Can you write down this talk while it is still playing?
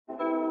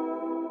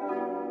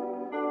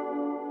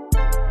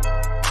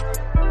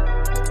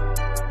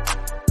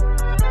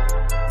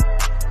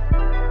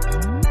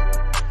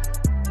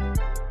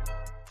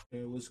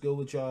what's good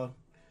with y'all?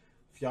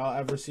 If y'all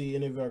ever see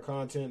any of our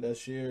content that's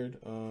shared,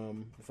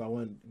 if I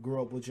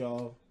grew up with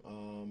y'all,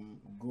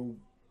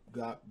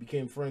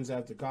 became friends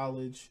after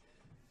college,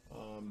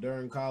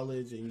 during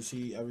college, and you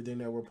see everything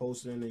that we're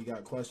posting, and you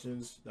got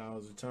questions, now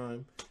is the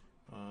time.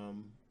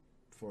 Um,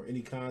 for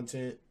any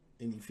content,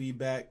 any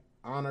feedback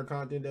on our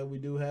content that we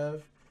do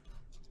have,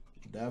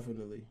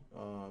 definitely.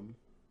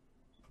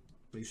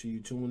 Make sure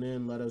you tune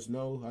in. Let us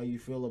know how you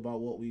feel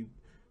about what we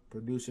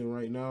producing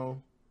right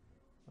now.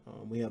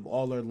 We have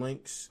all our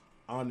links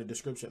on the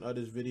description of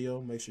this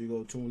video. Make sure you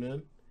go tune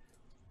in.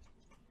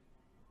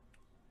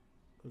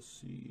 Let's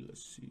see.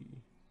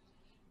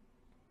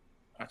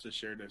 I should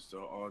share this to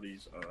all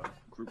these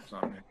groups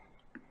on there.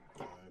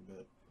 All right,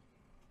 bet.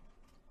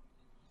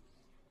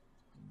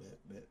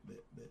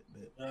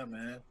 Yeah,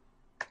 man.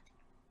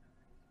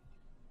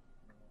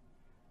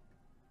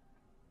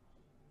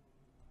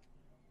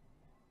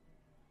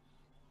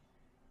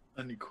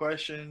 Any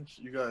questions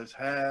you guys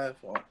have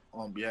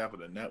on behalf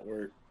of the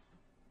network?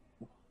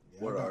 Yeah,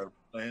 What our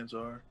plans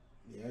are?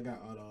 Yeah, I got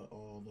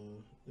all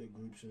the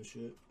groups and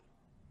shit.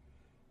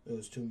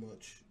 There's too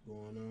much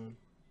going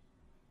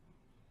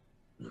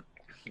on.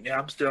 Yeah,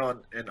 I'm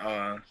still in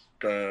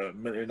the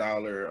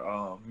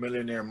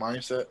millionaire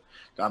mindset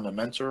that I'm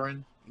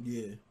mentoring.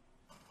 Yeah.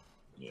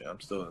 Yeah,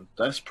 I'm still in.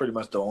 That's pretty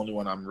much the only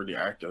one I'm really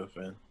active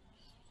in.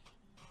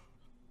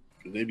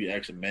 Cause they be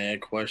asking mad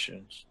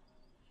questions.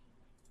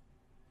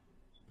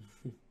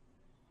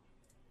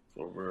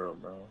 For real,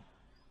 bro.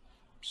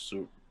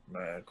 Super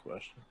mad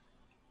question.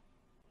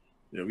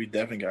 Yeah, we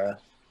definitely gotta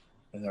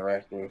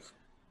interact with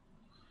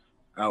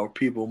our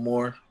people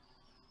more.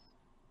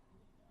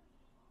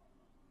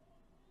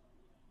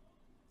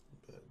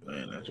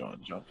 Man, that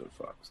joint jumped the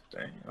fox.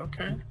 Dang.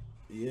 Okay.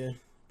 Yeah,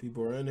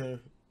 people are in here.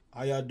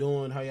 How y'all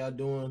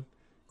doing?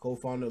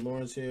 Co-founder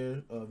Lawrence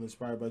here of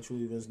Inspired by True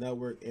Events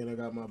Network, and I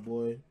got my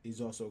boy. He's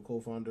also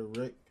co-founder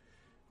Rick.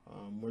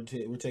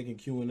 We're taking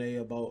Q&A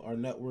about our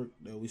network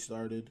that we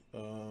started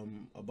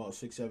about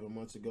 6-7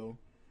 months ago.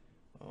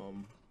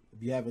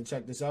 If you haven't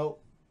checked this out,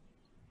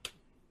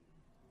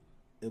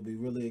 it'll be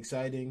really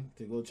exciting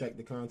to go check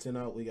the content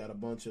out. We got a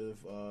bunch of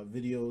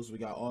videos, we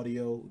got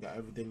audio, we got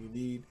everything you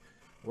need.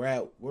 We're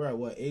at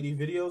what, 80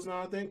 videos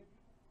now, I think.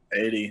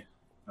 80,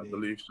 I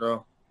believe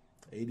so.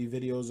 80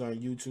 videos on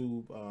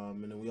YouTube,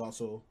 and then we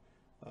also,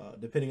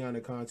 depending on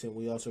the content,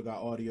 we also got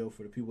audio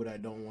for the people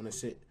that don't want to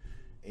sit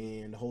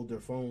and hold their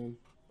phone.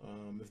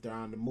 If they're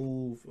on the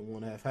move and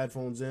want to have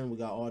headphones in, we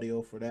got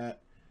audio for that.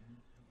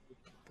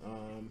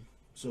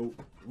 So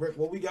Rick,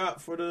 what we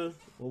got for the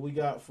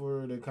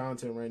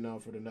content right now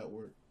for the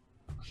network?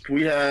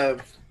 We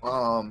have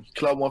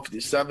Club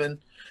 157,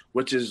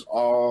 which is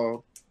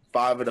all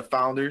 5 of the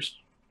founders.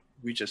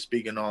 We just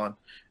speaking on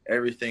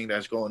everything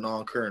that's going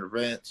on, current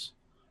events.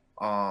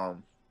 Right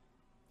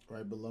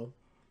below.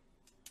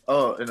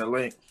 Oh, in the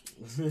link.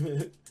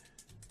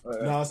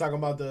 No, I was talking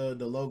about the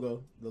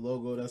logo. The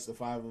logo, that's the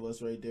 5 of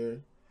us right there.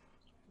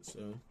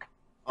 So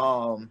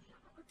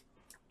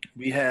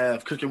we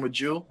have Cooking with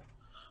Jewel,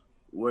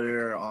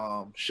 where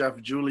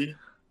Chef Julie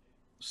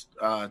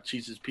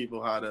teaches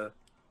people how to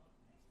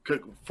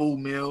cook full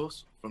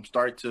meals from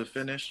start to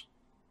finish.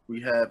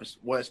 We have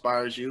What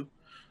Inspires You,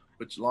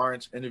 which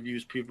Lawrence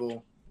interviews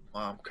people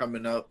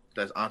coming up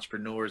that's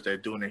entrepreneurs that are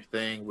doing their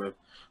thing with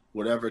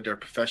whatever their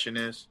profession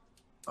is.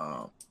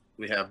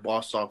 We have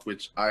Boss Talk,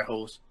 which I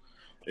host.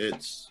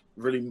 It's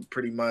really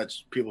pretty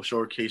much people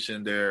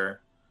showcasing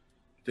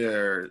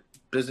their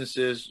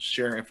businesses,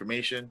 sharing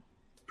information.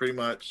 Pretty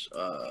much,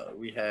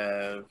 we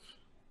have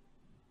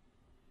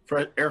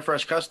Air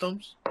Fresh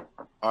Customs,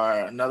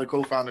 another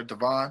co-founder,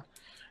 Devon.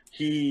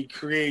 He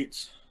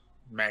creates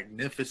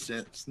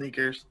magnificent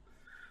sneakers.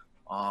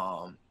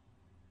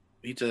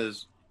 He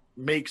just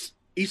makes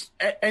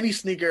any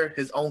sneaker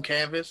his own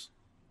canvas.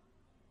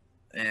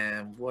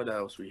 And what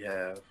else we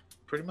have?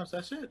 Pretty much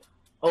that's it.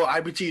 Oh,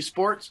 IBT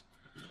Sports.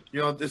 You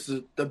know, this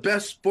is the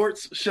best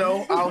sports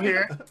show out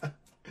here.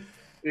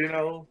 You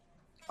know,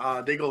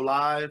 they go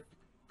live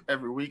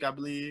every week, I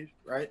believe,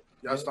 right?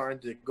 Y'all starting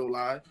to go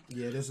live.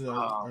 Yeah, this is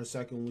our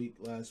second week,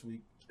 last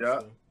week.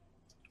 Yeah.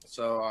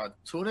 So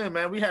tune in,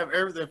 man. We have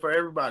everything for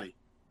everybody.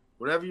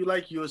 Whatever you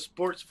like, you're a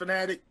sports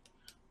fanatic,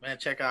 man,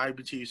 check out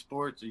IBT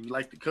Sports. If you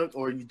like to cook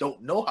or you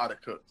don't know how to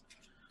cook,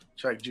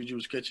 check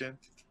Juju's Kitchen.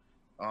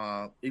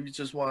 If you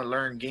just want to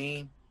learn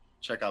game,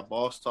 check out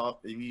Boss Talk.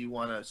 If you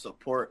want to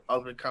support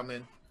up and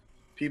coming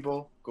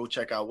people, go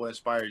check out What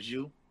Inspires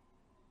You.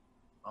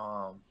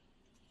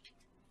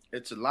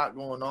 It's a lot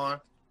going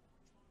on.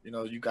 You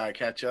know, you gotta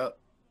catch up.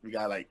 We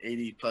got like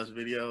 80 plus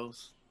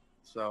videos.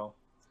 So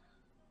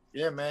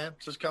yeah, man,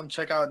 just come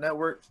check out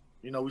network.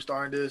 You know, we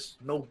starting this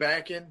no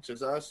backing,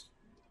 just us.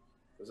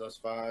 It's us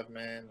 5,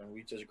 man, and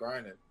we just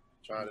grinding,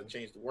 trying to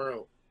change the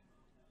world.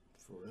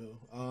 For real.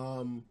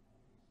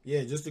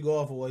 Yeah, just to go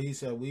off of what he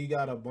said, we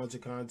got a bunch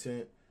of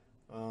content.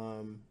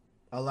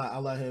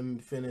 I'll let him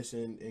finish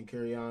and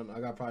carry on. I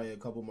got probably a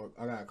couple more.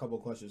 I got a couple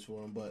questions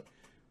for him, but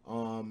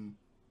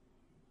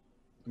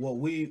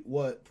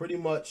what pretty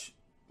much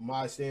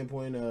my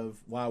standpoint of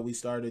why we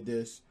started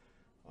this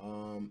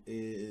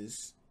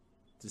is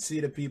to see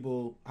the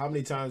people. How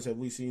many times have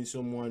we seen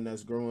someone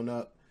that's growing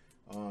up,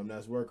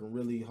 that's working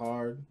really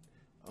hard,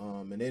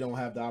 and they don't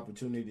have the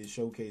opportunity to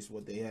showcase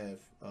what they have,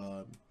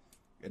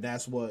 and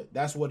that's what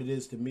it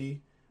is to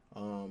me.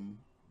 Um,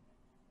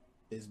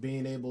 is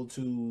being able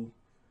to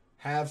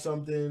have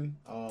something,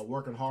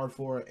 working hard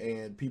for it,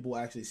 and people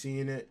actually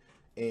seeing it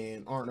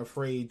and aren't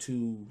afraid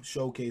to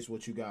showcase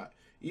what you got,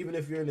 even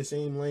if you're in the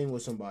same lane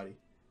with somebody.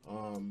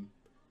 Um,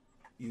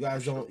 you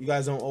guys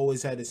don't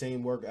always have the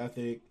same work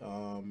ethic.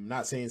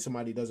 Not saying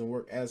somebody doesn't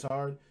work as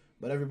hard,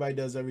 but everybody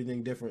does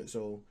everything different,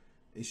 so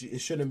it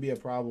shouldn't be a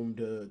problem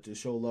to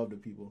show love to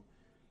people.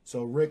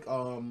 So Rick,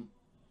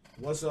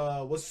 what's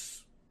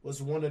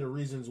one of the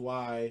reasons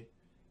why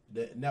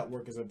the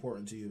network is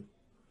important to you?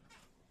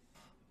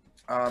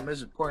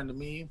 It's important to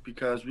me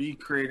because we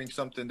creating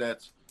something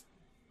that's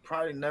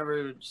probably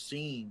never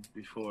seen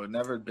before,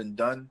 never been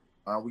done.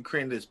 We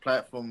created this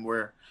platform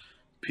where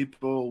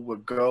people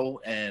would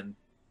go and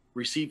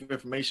receive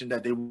information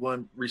that they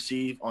wouldn't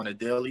receive on a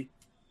daily.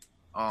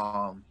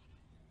 Um,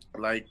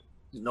 like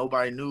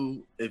nobody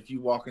knew if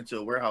you walk into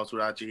a warehouse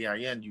without your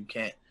EIN, you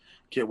can't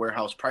get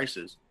warehouse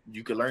prices.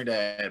 You could learn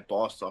that at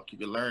Boss Talk. You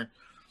could learn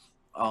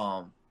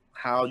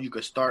how you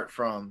could start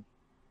from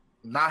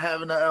not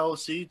having an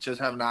LLC,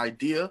 just having an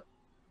idea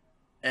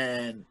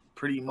and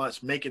pretty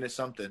much making it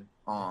something.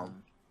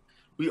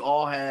 We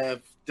all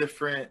have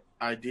different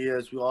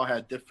ideas. We all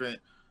have different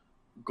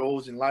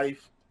goals in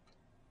life,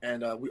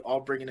 and we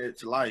all bringing it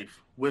to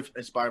life with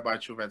Inspired by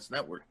True Events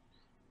Network.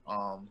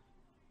 Um,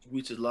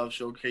 we just love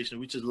showcasing.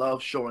 We just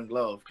love showing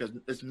love because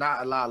it's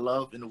not a lot of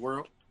love in the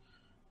world.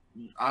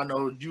 I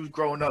know you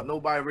growing up,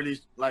 nobody really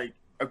like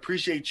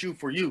appreciate you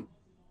for you.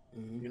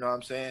 Mm-hmm. You know what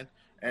I'm saying?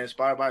 And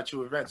Inspired by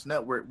True Events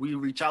Network, we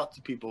reach out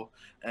to people,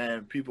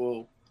 and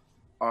people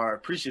are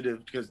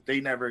appreciative because they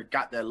never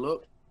got that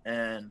look.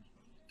 And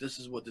this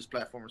is what this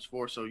platform is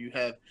for. So you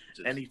have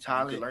any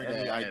talent,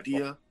 any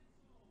idea,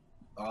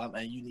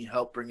 and you need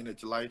help bringing it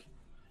to life,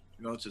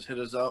 just hit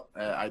us up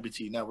at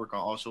IBT Network on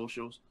all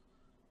socials,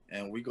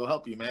 and we go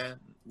help you, man.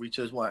 We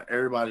just want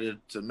everybody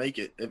to make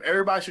it. If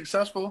everybody's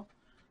successful,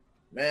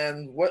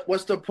 man,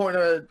 what's the point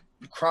of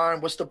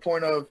crime? What's the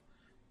point of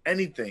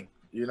anything,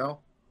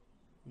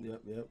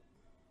 Yep, yep.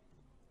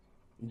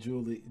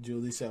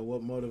 Julie said,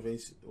 "What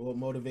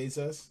motivates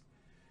us?"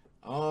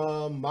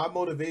 My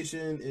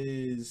motivation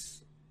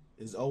is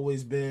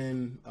always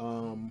been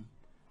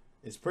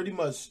it's pretty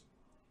much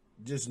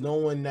just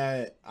knowing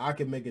that I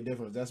can make a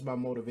difference. That's my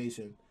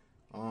motivation.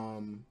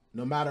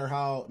 No matter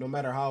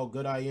how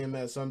good I am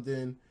at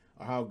something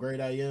or how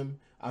great I am,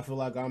 I feel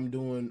like I'm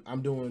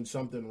doing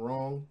something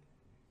wrong.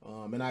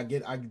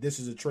 And this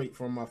is a trait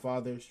from my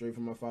father, straight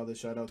from my father.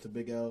 Shout out to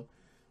Big L,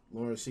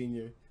 Lawrence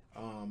Senior.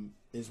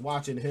 Is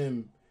watching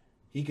him.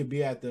 He could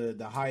be at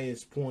the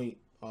highest point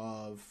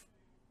of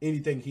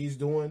anything he's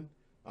doing.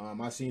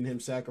 I've seen him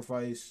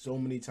sacrifice so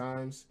many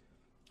times,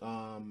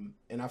 and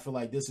I feel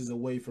like this is a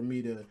way for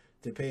me to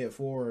pay it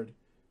forward.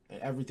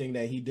 And everything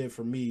that he did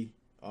for me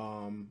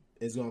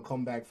is gonna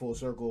come back full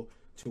circle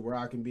to where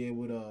I can be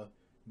able to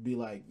be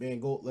like,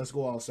 man, let's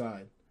go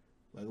outside.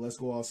 Like, let's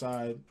go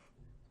outside.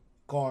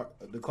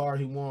 The car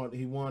he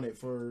wanted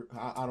for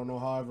I don't know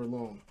however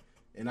long,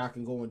 and I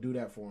can go and do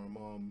that for him.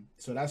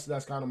 So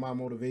that's kind of my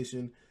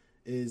motivation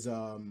is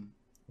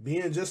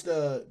being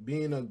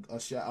a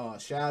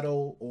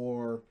shadow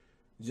or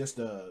just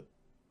a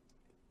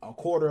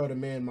quarter of the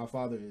man my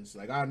father is.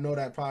 Like, I know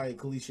that probably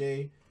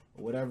cliche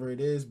or whatever it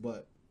is,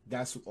 but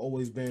that's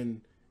always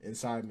been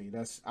inside me.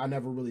 I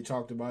never really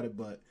talked about it,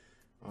 but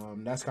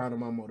that's kind of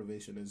my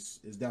motivation is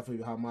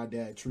definitely how my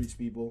dad treats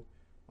people,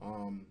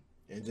 and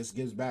just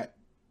gives back.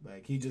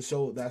 Like, he just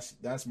showed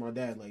that's my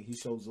dad. Like, he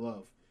shows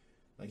love.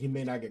 Like, he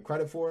may not get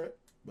credit for it,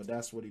 but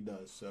that's what he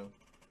does. So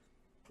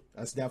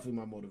that's definitely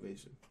my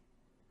motivation.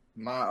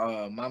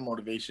 My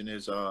motivation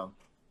is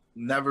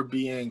never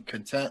being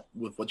content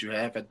with what you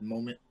have at the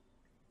moment,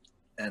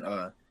 and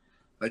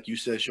like you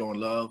said, showing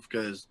love.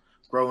 Because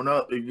growing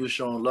up, if you're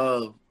showing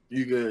love,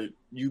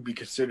 you be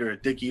considered a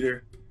dick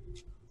eater,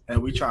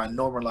 and we try and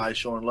normalize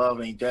showing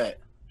love. Ain't that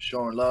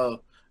showing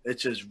love?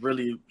 It's just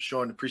really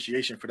showing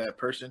appreciation for that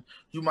person.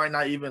 You might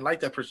not even like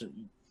that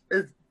person.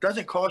 It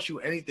doesn't cost you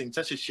anything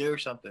just to share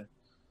something.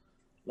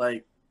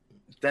 Like,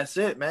 that's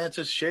it, man.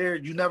 Just share.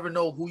 You never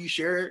know who you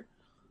share it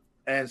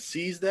and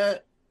sees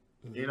that,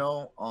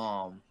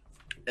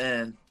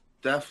 and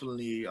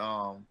definitely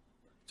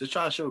just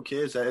try to show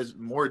kids that it's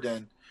more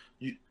than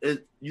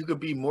you could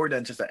be more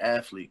than just an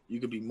athlete. You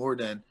could be more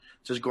than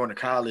just going to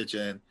college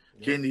and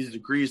getting these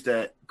degrees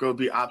that go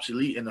be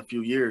obsolete in a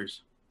few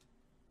years.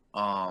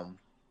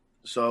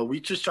 So we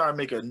just try to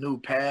make a new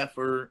path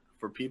for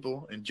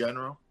people in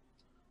general.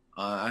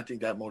 I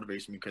think that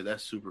motivates me because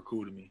that's super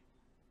cool to me.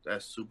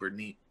 That's super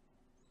neat.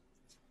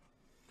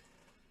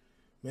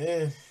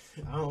 Man,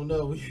 I don't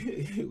know.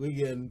 We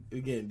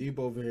getting deep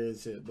over here and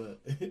shit, but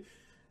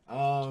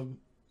um,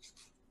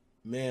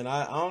 man,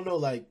 I don't know.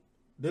 Like,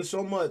 there's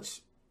so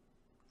much.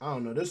 I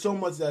don't know. There's so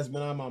much that's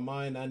been on my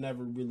mind. I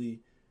never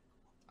really.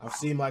 I've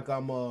seen like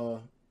I'm I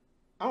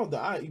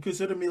don't. You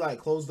consider me like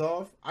closed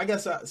off. I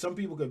guess some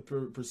people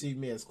could perceive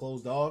me as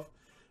closed off,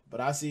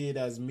 but I see it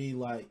as me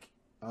like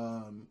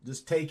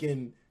just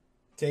taking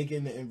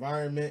the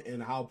environment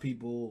and how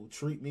people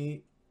treat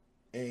me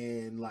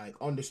and like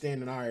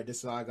understanding. All right, this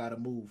is how I gotta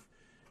move,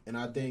 and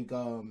I think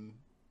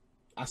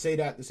I say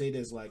that to say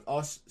this like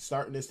us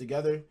starting this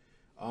together.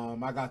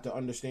 I got to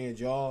understand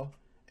y'all,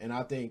 and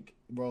I think,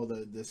 bro,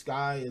 the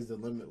sky is the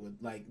limit. With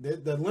like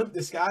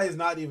the sky is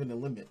not even the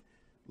limit,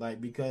 like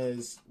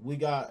because we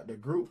got the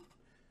group.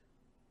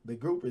 The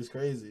group is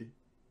crazy.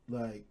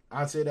 Like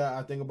I say that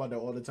I think about that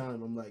all the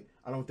time. I'm like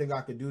I don't think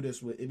I could do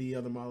this with any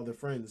other my other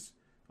friends.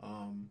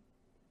 Um,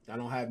 I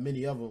don't have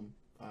many of them.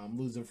 I'm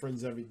losing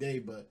friends every day,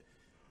 but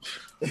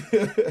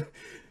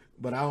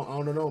but I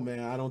don't know, man.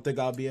 I don't think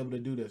I'll be able to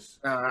do this.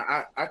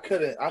 I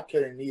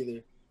couldn't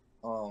either.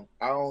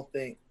 I don't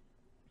think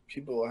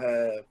people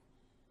have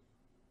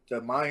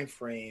the mind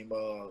frame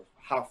of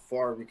how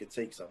far we could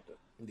take something.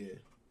 Yeah,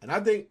 and I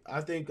think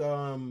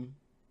the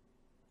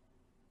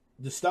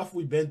stuff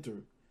we've been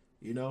through,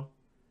 you know,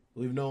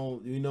 we've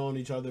known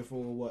each other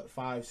for what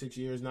 5 6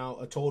 years now,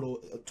 a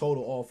total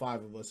all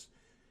five of us.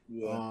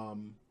 Yeah.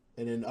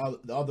 And then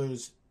the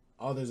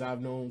others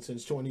I've known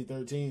since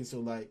 2013. So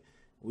like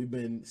we've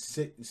been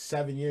 6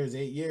 7 years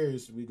 8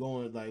 years. We've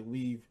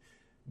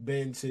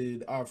been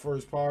to our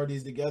first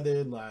parties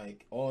together,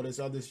 like all this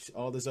other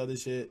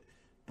shit.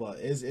 But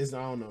it's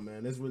I don't know,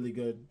 man. It's really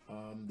good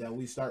that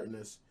we starting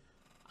this.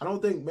 I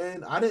don't think,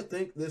 man. I didn't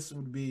think this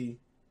would be.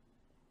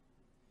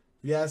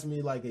 If you asked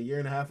me like a year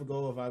and a half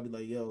ago if I'd be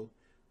like, yo,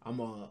 I'm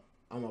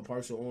a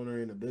partial owner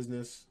in a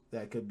business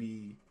that could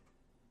be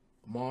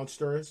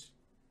monstrous,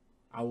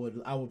 I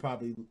would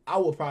probably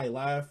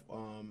laugh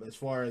as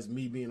far as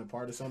me being a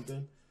part of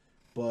something,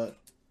 but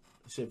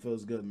shit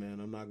feels good, man.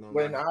 I'm not gonna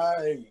When lie.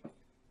 I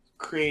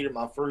created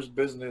my first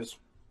business,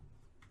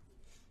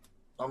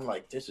 I'm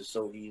like, this is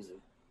so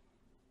easy.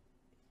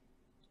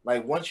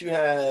 Like once you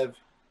have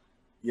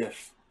your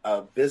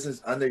a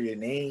business under your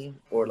name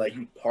or like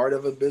you part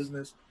of a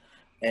business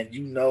and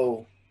you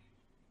know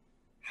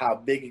how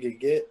big it could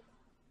get,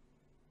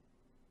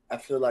 I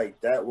feel like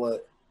that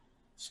would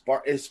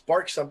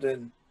sparks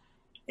something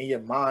in your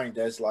mind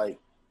that's like,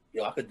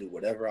 yo, I could do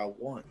whatever I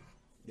want.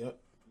 Yep.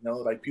 You know,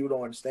 like people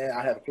don't understand.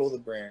 I have a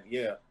clothing brand,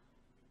 yeah,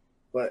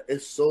 but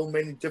it's so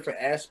many different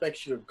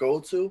aspects you could go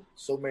to,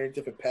 so many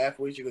different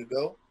pathways you could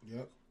go,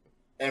 Yep.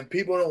 and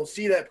people don't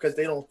see that because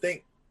they don't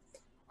think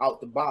out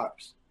the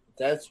box.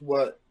 That's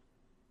what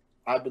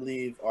I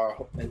believe our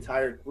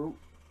entire group,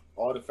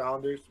 all the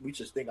founders, we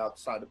just think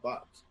outside the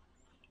box.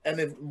 And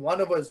if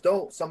one of us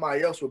don't,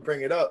 somebody else would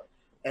bring it up,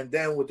 and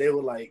then they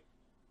were like,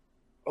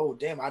 "Oh,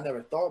 damn, I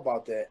never thought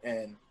about that,"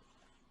 and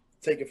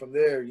take it from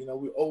there. You know,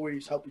 we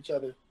always help each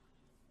other.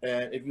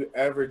 And if you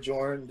ever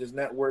join this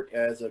network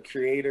as a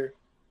creator,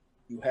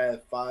 you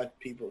have 5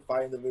 people,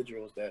 5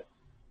 individuals that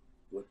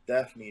would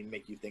definitely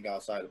make you think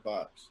outside the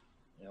box.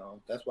 You know,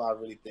 that's why I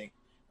really think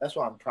that's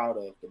what I'm proud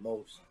of the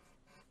most.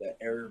 That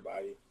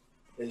everybody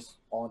is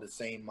on the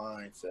same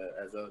mindset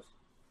as us.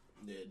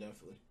 Yeah,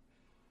 definitely.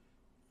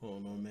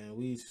 Hold on, man.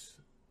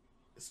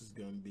 This is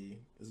gonna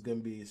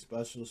be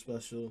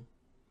special.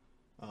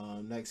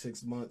 Next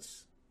 6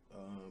 months.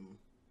 Um,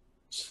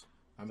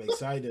 I'm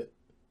excited.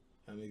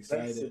 I'm Next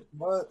excited. 6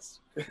 months.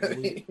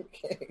 We,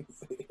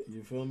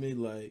 you feel me?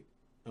 Like,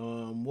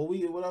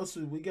 what else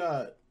we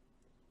got?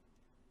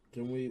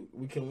 Can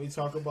we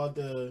talk about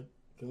the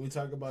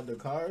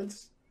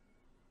cards?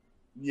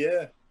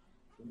 Yeah.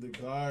 The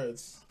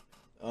cards.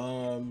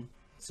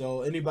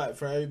 So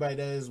for everybody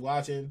that is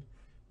watching,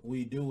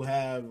 we do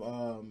have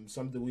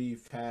something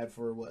we've had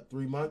for what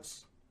 3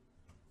 months.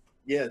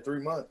 Yeah,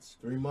 3 months.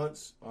 3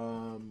 months.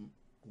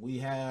 We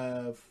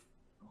have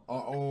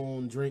our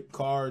own drinking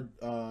card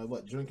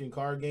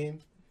game.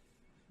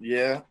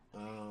 Yeah.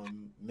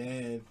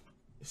 Man,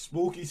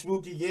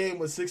 spooky game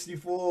with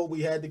 64.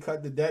 We had to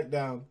cut the deck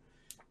down.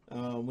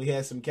 We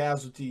had some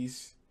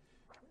casualties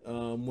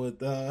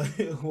with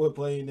with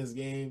playing this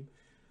game.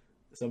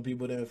 Some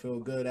people didn't feel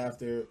good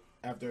after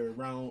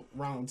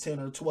round 10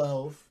 or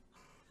 12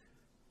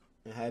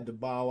 and had to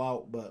bow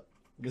out. But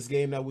this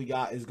game that we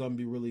got is gonna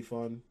be really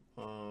fun.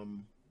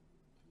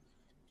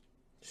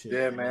 Shit,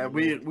 Yeah, man.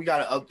 We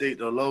gotta update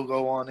the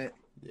logo on it.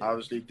 Yeah.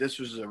 Obviously, this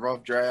was a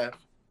rough draft,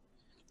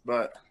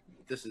 but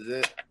this is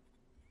it.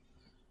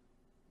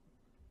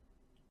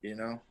 You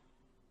know,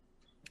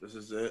 this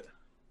is it.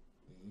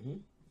 Mm-hmm.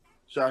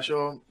 Should I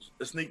show them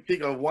a sneak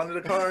peek of one of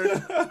the cards?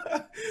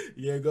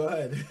 Yeah, go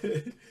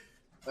ahead.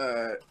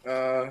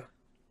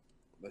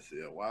 Let's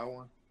see, a wild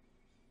one.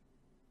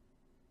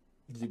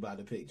 You about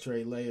to pick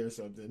Trey Lay or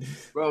something?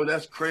 Bro,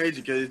 that's crazy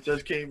because it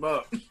just came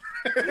up.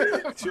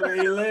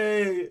 Trey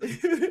Lay.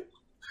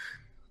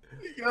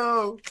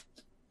 Yo,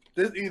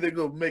 this either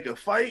gonna make a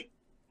fight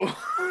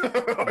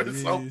or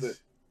something.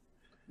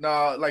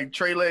 Nah, like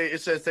Trey Lay, it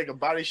says take a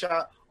body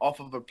shot off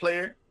of a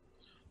player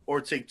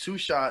or take 2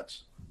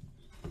 shots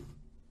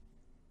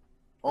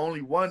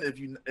only one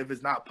if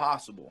it's not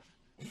possible.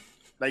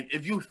 Like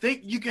if you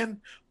think you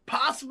can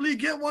possibly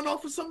get one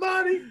off of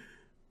somebody,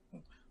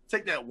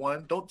 take that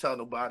one. Don't tell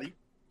nobody.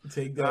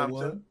 Take You know that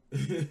what I'm one.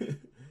 saying? You know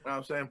what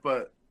I'm saying?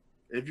 But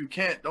if you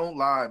can't, don't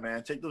lie,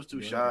 man. Take those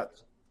 2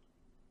 shots.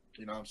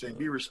 You know what I'm saying?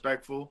 Be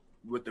respectful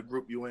with the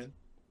group you in.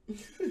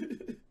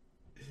 You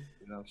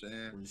know what I'm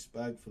saying?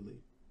 Respectfully.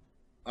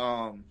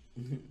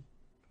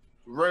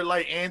 Red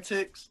light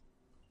antics.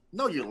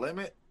 Know your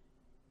limit.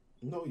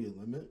 Know your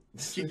limit.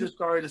 Keep this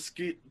car to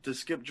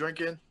skip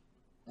drinking.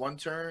 1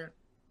 turn.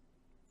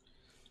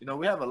 You know,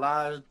 we have a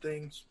lot of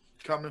things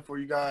coming for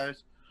you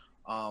guys.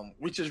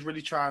 We just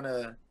really trying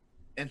to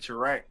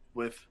interact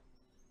with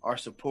our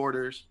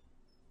supporters,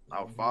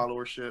 our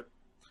followership,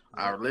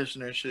 our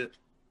listenership.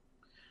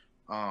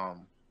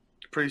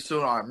 Pretty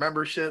soon our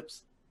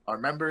memberships, our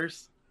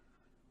members,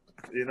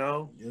 you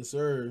know. Yes,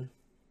 sir.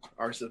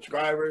 Our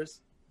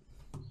subscribers.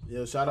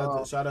 Yeah, shout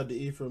out to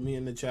E from me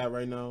in the chat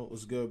right now.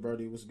 What's good,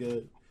 Brody? What's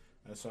good?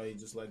 I saw you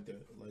just like the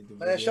Man,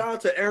 video. shout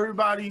out to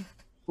everybody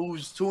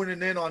who's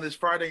tuning in on this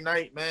Friday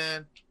night,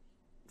 man.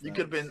 You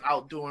could have been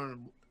out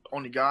doing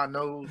only God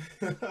knows.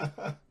 You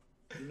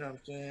know what I'm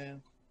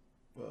saying?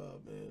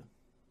 Man.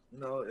 You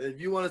know, if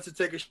you want us to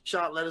take a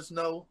shot, let us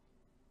know.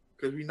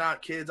 Because we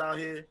not kids out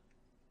here.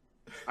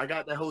 I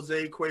got that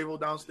Jose Cuervo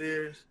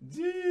downstairs.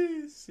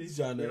 Jeez. He's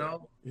trying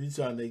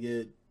to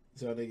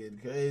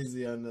get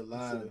crazy on the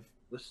live.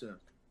 Listen.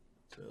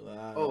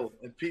 Live. Oh,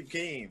 and Peep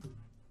King.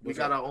 We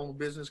got our own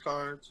business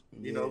cards,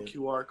 you know,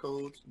 QR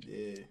codes.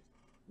 Yeah.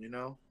 You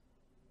know?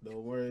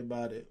 Don't worry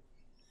about it.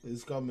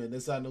 It's coming.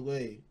 It's on the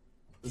way.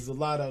 There's a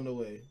lot on the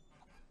way.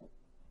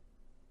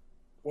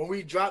 When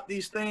we drop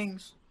these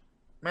things,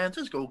 man,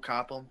 just go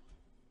cop them.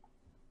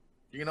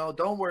 You know,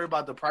 don't worry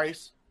about the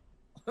price.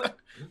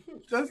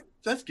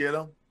 just get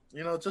them.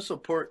 You know, just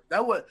support.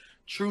 That's what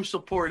true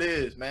support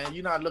is, man.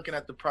 You're not looking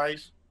at the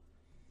price.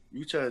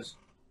 You just,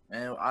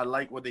 man, I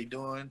like what they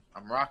doing.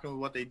 I'm rocking with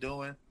what they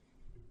doing.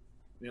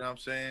 You know what I'm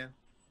saying?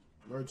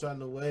 Merch on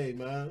the way,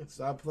 man.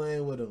 Stop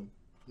playing with them.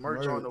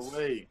 Merch on the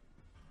way.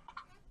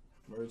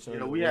 Merch on you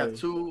know, the we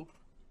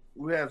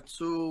way. have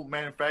two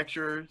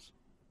manufacturers.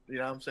 You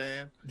know what I'm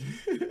saying?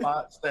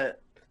 Spots that,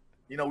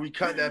 you know, we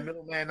cut that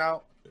middleman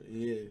out.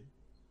 Yeah.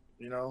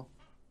 You know,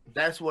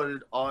 that's what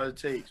it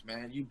takes,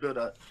 man. You build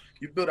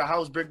a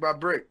house brick by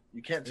brick.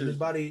 You can't just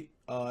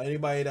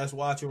anybody that's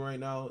watching right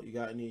now, you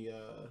got any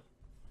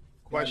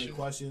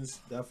questions?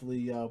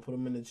 Definitely put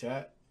them in the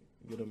chat.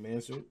 Get them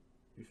answered.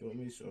 You feel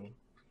me? So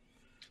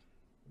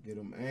get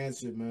them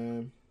answered,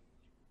 man.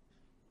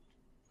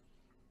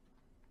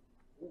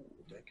 Ooh,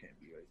 that can't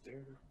be right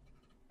there.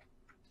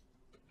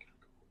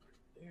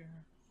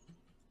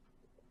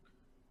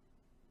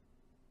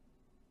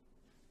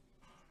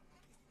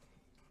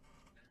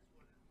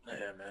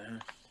 Yeah,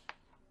 man.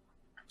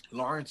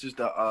 Lawrence is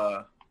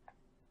the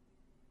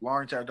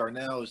Lawrence at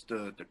Darnell is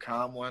the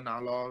calm one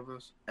out of all of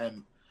us,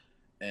 and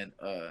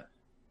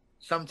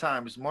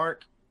sometimes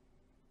Mark,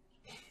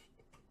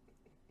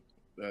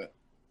 but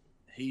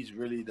he's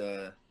really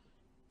the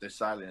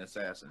silent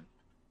assassin.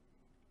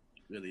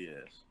 Really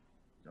is.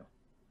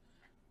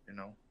 You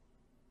know.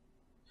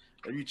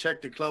 If you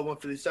check the Club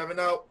 157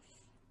 out,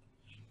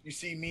 you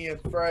see me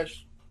and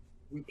Fresh.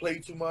 We play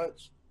too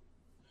much.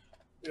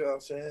 You know what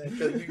I'm saying?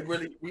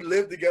 Because we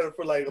lived together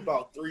for like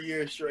about 3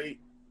 years straight.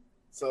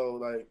 So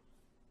like,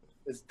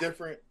 it's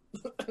different.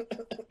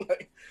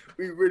 Like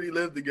we really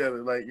lived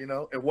together, like, you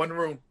know, in one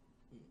room.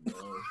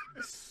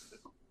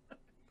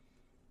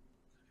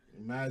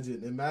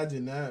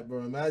 Imagine that,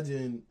 bro.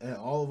 Imagine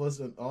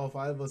all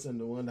five of us in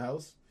the one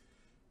house.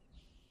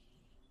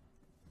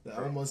 That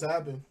almost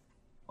happened.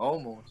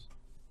 Almost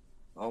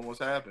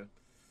happened.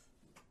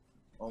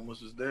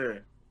 Almost was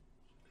there.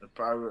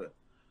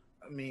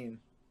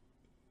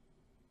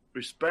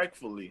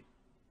 Respectfully,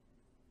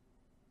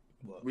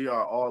 What? we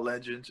are all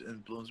legends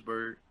in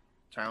Bloomsburg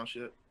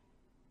Township.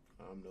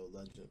 I'm no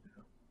legend.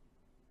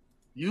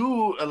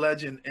 You a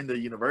legend in the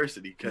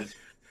university because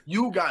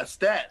you got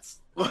stats.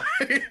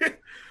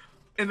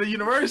 In the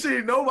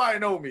university, nobody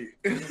know me.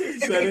 He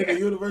said in the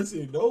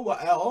university,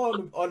 nobody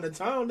all on the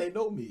town they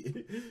know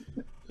me.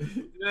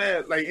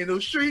 Yeah, like in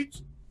those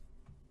streets,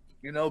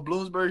 you know,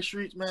 Bloomsburg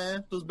streets,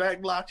 man. Those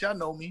back blocks, y'all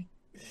know me.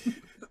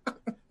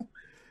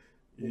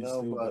 You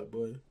know, stupid,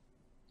 boy.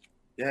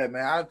 Yeah,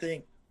 man. I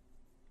thank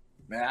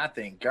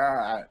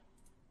God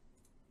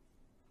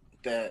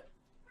that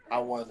I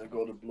wanted to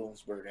go to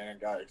Bloomsburg and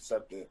got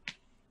accepted.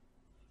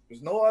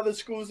 There's no other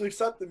schools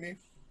accepted me.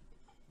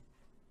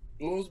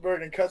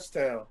 Bloomsburg and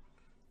Kutztown.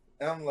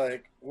 And I'm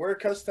like, where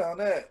Kutztown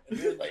at? And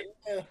they're like,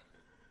 yeah.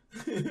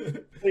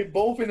 They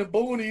both in the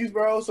boonies,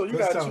 bro. So you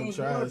got to choose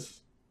one.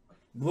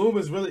 Bloom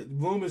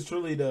is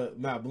truly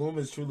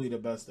the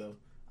best though.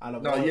 Out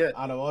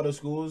of all the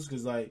schools,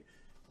 because like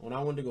when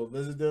I went to go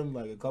visit them,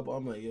 like a couple,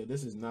 I'm like, yo,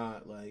 this is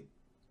not like,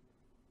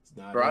 it's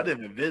not. Bro, I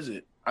didn't even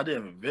visit. I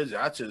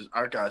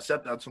got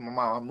accepted out to my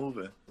mom. I'm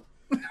moving.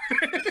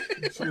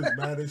 She was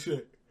mad as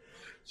shit.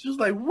 She was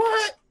like,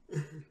 what?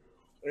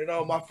 You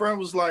know, my friend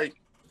was like,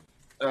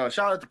 shout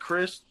out to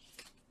Chris.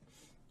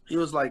 He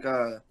was like,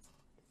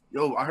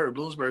 yo, I heard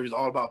Bloomsbury was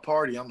all about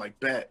party. I'm like,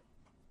 bet.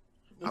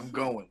 I'm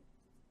going.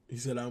 He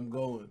said, I'm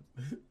going.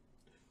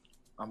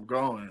 I'm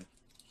going.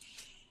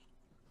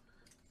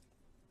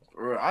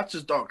 I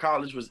just thought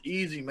college was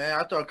easy, man.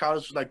 I thought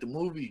college was like the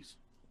movies.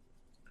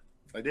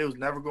 Like they was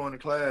never going to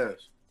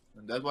class.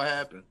 And that's what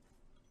happened.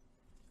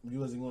 You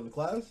wasn't going to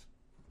class?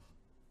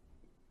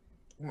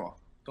 Come on.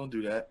 Don't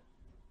do that.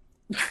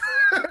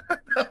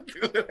 Don't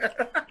do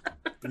that.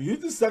 You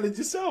just said it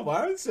yourself.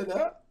 I didn't say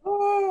that.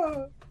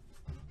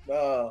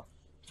 No,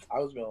 I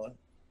was going.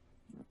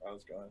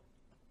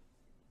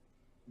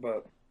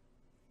 But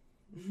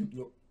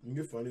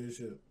You're funny as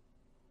shit.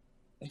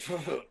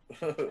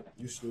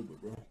 You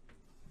stupid, bro.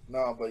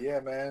 no, but yeah,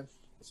 man.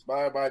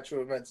 Inspired by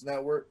True Events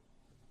Network.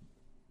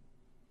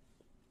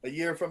 A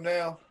year from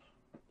now,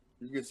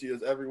 you can see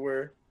us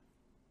everywhere.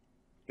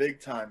 Big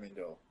timing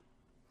though.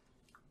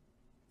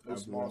 No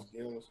small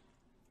skills.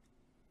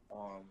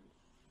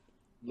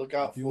 Look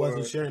out if you for.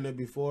 wasn't sharing it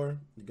before,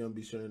 you're gonna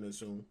be sharing it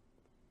soon.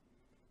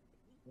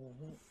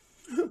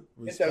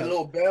 Hit that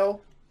little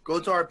bell. Go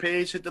to our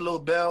page. Hit the little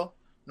bell.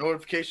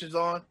 Notifications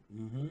on.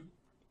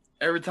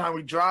 Every time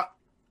we drop.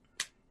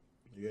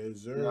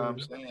 Yes, sir. You know what I'm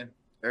saying?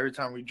 Every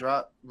time we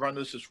drop, run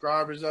the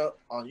subscribers up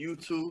on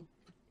YouTube.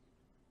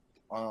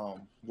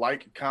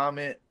 Like and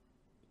comment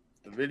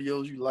the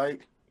videos you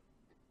like.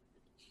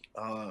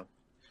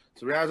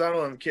 So guys, I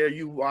don't even care.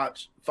 You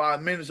watch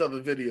 5 minutes of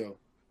a video.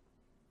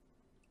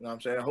 You know what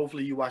I'm saying?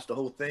 Hopefully you watch the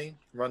whole thing.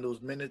 Run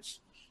those minutes.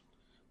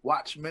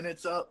 Watch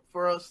minutes up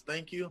for us.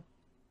 Thank you.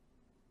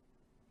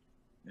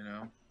 You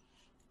know.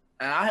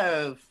 And I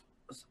have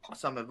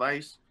some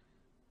advice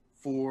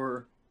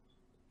for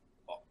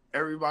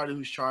everybody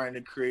who's trying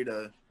to create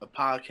a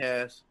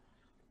podcast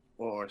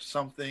or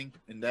something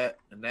in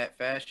that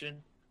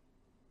fashion.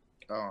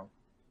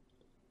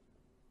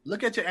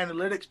 Look at your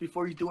analytics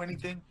before you do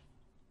anything.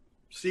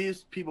 See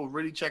if people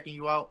really checking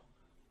you out.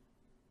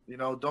 You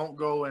know, don't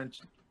go and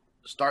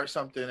start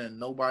something and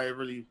nobody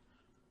really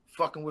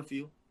fucking with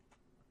you.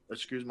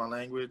 Excuse my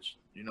language,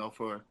 you know,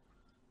 for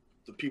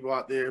the people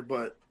out there.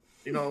 But,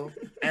 you know,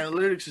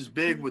 analytics is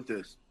big with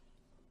this.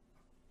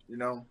 You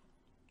know,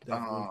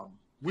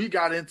 we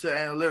got into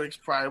analytics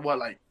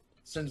probably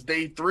since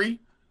day 3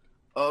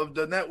 of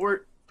the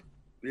network,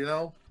 you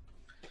know.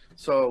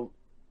 So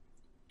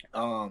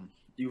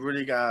you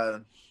really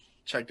gotta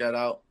check that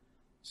out.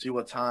 See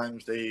what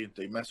times they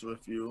mess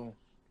with you.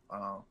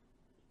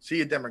 See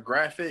your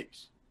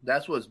demographics.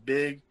 That's what's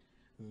big.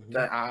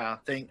 That I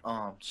think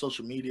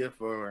social media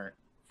for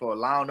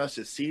allowing us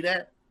to see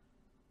that.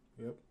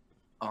 Yep.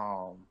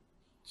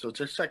 So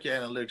just check your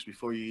analytics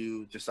before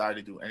you decide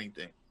to do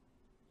anything.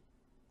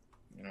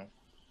 You know.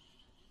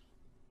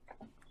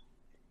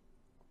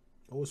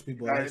 I wish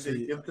people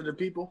actually give to the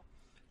people.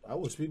 I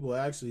wish people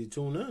actually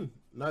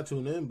not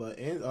tune in, but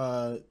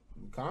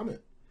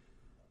comment.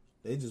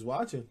 They just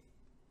watching.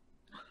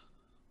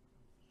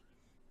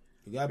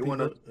 You got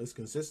people that's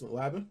consistent.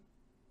 What happened?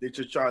 They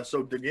just try to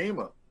soak the game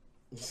up.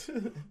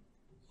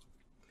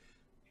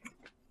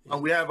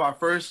 We have our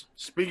first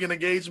speaking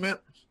engagement,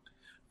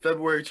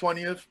 February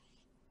 20th,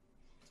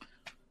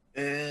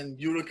 in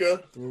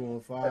Utica.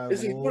 315.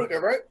 Is it Utica,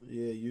 right?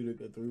 Yeah,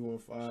 Utica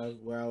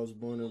 315, where I was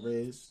born and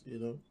raised. You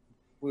know.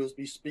 We'll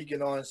be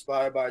speaking on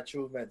Inspired by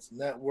True Events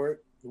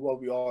Network, what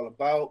we all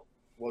about,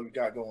 what we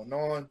got going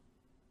on.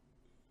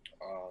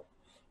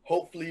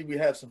 Hopefully we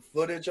have some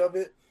footage of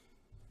it.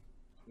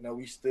 You know,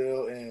 we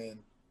still in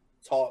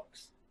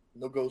talks,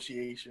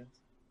 negotiations,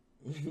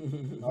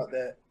 about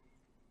that,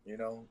 you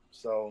know.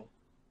 So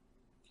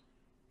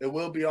it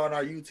will be on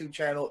our YouTube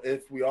channel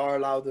if we are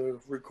allowed to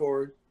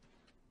record.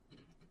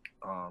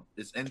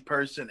 It's in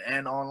person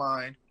and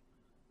online,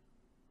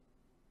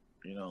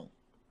 you know.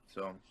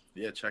 So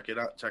yeah, check it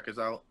out. Check us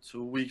out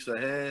 2 weeks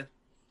ahead.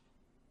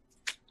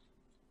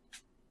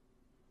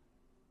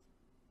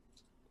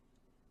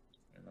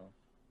 You know.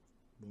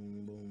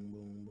 Boom, boom,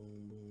 boom,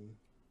 boom, boom.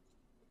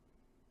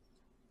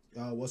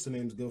 What's the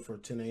name's good for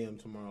 10 a.m.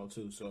 tomorrow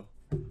too, so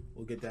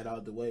we'll get that out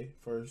of the way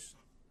first,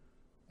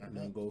 and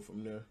then go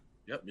from there.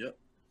 Yep.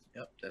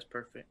 That's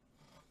perfect.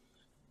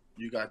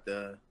 You got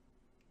the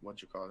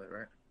what you call it,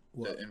 right?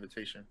 What? The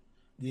invitation.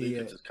 Yeah, you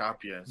can just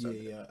copy it and send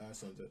it. Yeah, I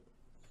sent it.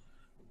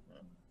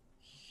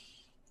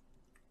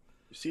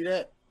 You see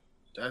that?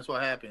 That's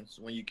what happens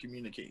when you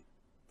communicate.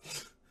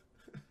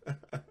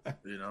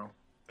 You know?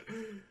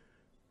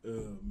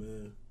 Oh,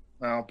 man.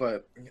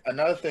 But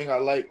another thing I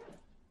like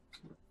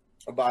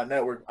about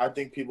network, I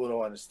think people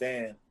don't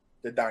understand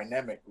the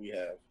dynamic we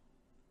have.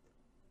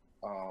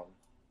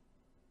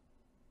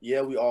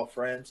 Yeah, we all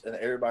friends, and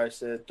everybody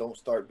said don't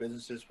start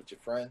businesses with your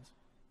friends.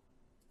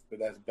 But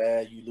that's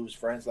bad. You lose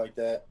friends like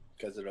that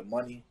because of the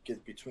money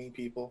gets between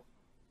people.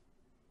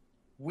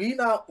 We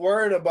not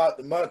worried about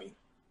the money.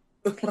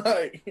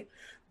 Like,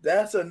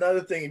 that's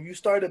another thing. If you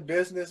start a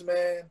business,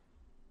 man,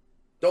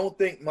 don't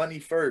think money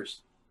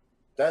first.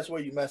 That's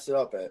where you mess it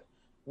up at.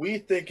 We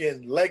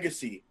thinking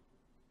legacy.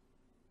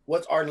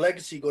 What's our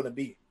legacy going to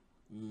be?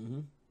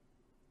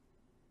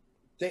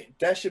 Think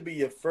that should be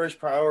your first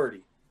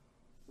priority.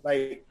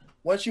 Like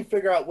once you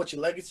figure out what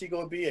your legacy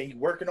gonna be and you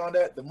working on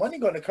that, the money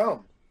gonna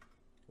come.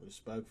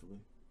 Respectfully.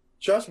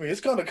 Trust me,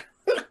 it's gonna.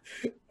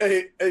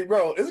 Hey,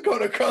 bro, it's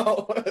gonna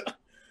come.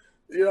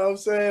 You know what I'm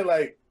saying?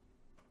 Like,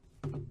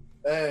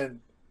 and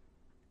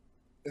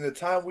in the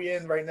time we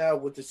in right now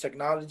with this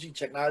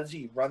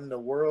technology running the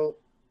world,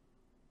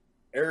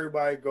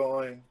 everybody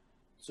going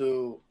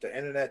to the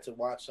internet to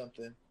watch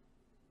something.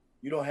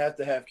 You don't have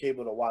to have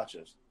cable to watch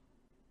us.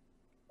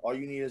 All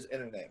you need is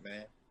internet,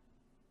 man.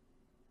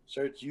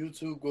 Search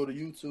YouTube, go to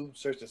YouTube,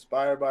 search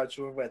Inspired by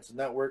True Events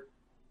Network.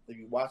 If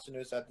you're watching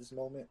this at this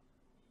moment,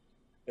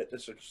 hit the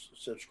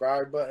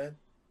subscribe button,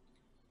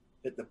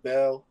 hit the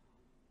bell,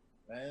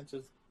 man.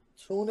 Just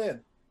tune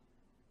in.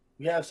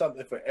 We have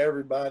something for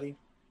everybody.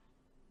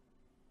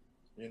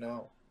 You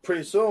know,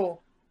 pretty soon,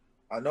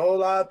 I know a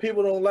lot of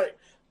people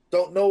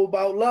don't know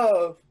about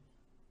love.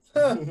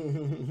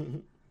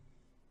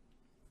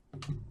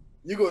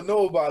 You gonna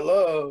know about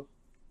love.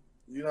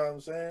 You know what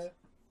I'm saying?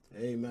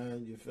 Hey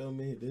man, you feel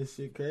me? This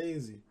shit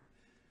crazy.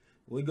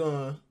 We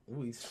oh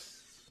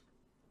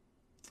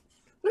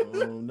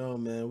no,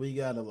 man. We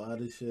got a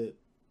lot of shit,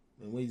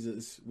 and we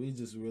just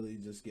really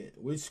just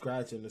we're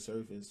scratching the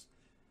surface.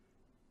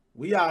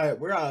 We're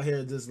out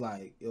here just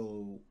like,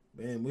 yo,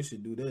 man, we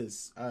should do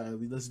this. All right,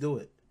 let's do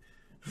it.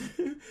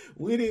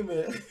 We didn't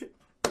even.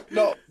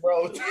 No,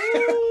 bro.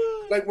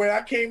 Like when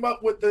I came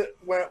up with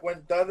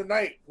when the other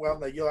night, where I'm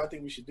like, yo, I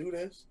think we should do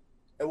this,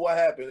 and what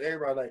happened?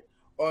 Everybody like,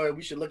 oh,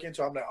 we should look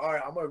into it. I'm like, all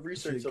right, I'm gonna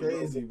research. Shit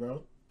crazy,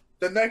 bro.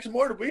 The next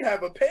morning, we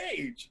have a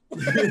page.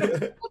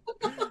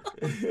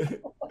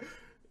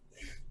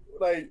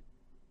 Like,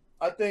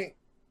 I think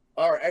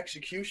our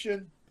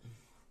execution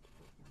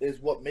is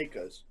what make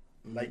us.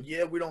 Mm-hmm. Like,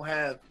 yeah, we don't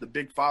have the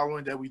big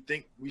following that we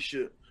think we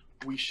should.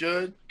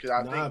 Because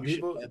I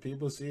think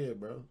people see it,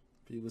 bro.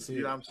 People see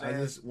you know what I'm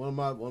saying?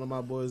 One of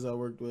my boys I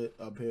worked with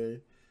up here,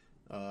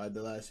 at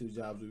the last 2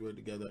 jobs we worked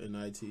together in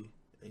IT,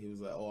 and he was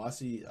like, "Oh, I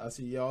see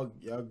y'all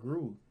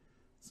grew."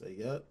 So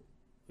yep,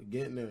 we're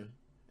getting there.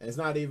 And it's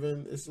not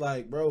even. It's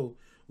like, bro,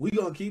 we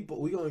gonna keep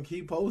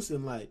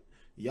posting. Like,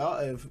 y'all,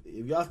 if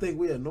y'all think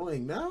we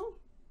annoying now,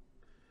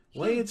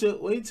 wait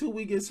till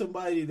we get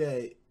somebody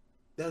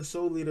that's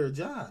solely their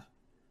job.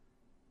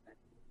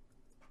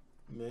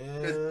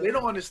 Man, they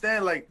don't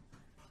understand. Like,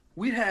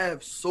 we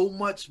have so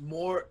much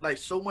more, like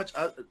so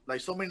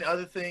many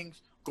other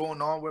things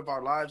going on with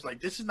our lives.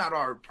 Like, this is not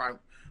our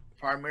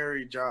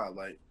primary job.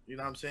 Like, you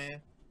know what I'm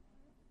saying?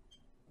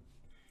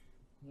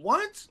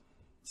 Once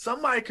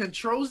somebody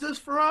controls this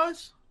for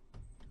us,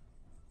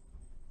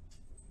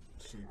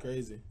 it's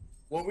crazy.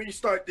 When we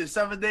start this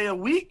 7 day a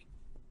week,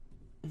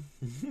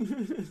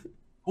 Hulu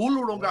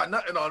don't got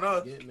nothing on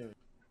us.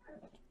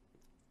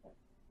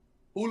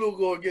 Hulu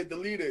gonna get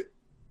deleted.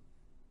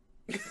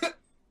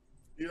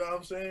 You know what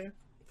I'm saying?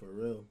 For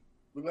real.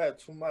 We have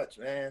too much,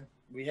 man.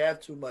 We have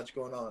too much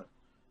going on.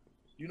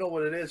 You know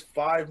what it is?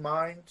 5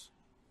 minds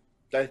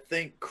that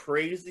think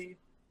crazy.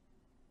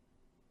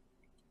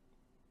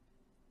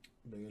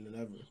 Bigger than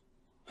ever.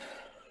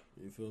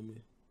 You feel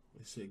me?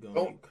 This shit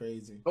going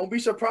crazy. Don't be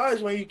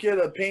surprised when you get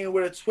a pain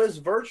with a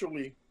twist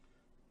virtually.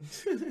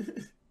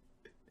 You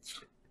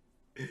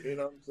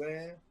know what I'm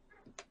saying?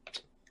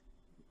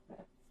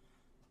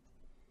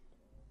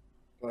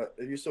 But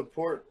if you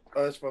support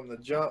us from the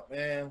jump,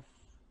 man,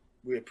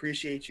 we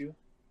appreciate you.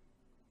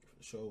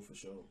 For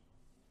sure.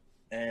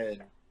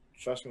 And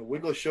trust me,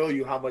 we're gonna show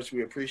you how much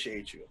we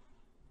appreciate you.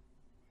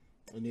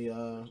 Any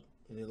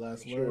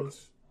last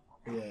words?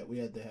 Yeah, we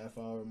had the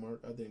half-hour mark.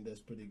 I think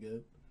that's pretty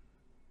good.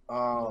 Go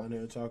on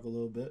there and talk a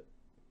little bit.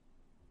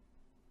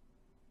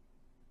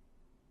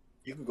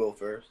 You can go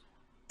first.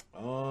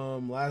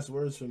 Last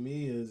words for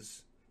me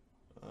is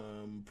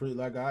pretty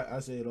like I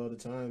say it all the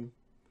time.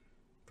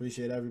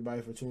 Appreciate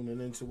everybody for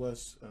tuning into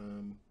us.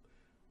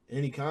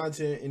 Any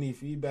content, any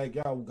feedback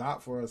y'all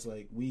got for us,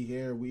 like we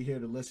here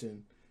to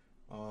listen.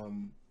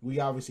 We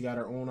obviously got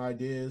our own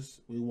ideas.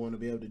 We want to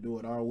be able to do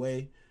it our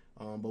way,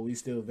 but we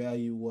still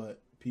value what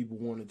people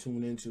want to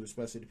tune into,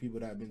 especially the people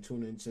that have been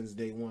tuning in since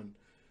day one.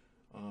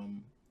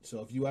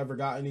 So if you ever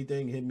got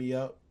anything, hit me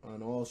up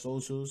on all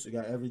socials. You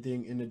got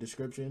everything in the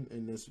description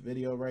in this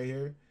video right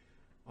here.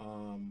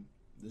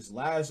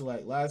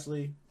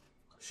 Lastly,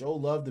 show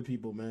love to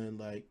people, man.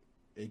 Like,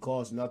 it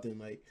costs nothing.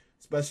 Like,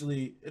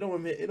 especially it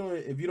don't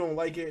if you don't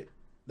like it,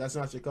 that's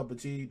not your cup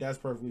of tea. That's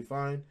perfectly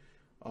fine.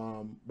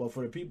 But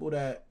for the people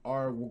that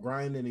are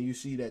grinding and you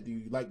see that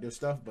you like their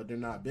stuff, but they're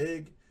not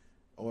big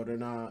or they're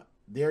not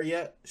there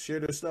yet, share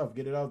their stuff,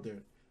 get it out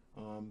there,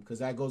 because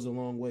that goes a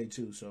long way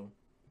too. So,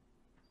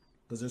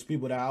 because there's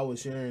people that I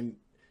was sharing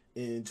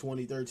in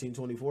 2013,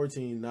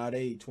 2014, now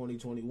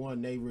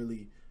 2021,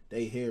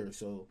 they here.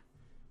 So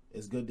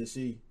it's good to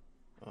see.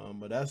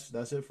 But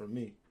that's it for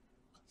me.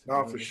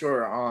 No, for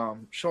sure.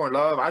 Showing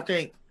love, I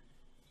think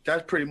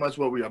that's pretty much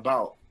what we're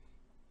about.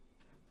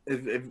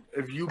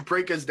 If you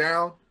break us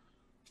down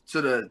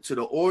to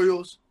the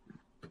oils,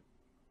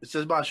 it's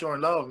just about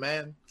showing love,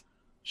 man.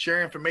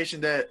 Share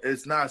information that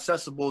is not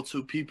accessible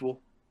to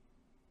people.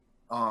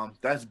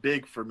 That's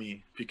big for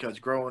me because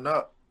growing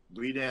up,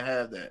 We didn't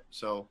have that.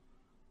 So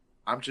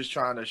I'm just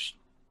trying to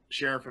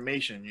share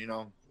information,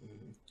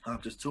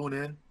 Just tune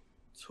in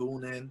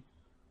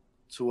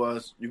to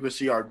us. You can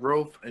see our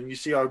growth, and you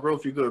see our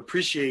growth, you could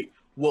appreciate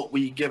what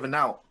we giving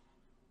out.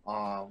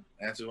 And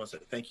I just want to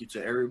say thank you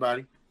to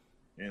everybody.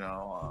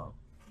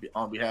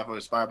 On behalf of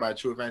Inspired by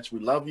True Events, we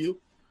love you.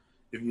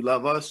 If you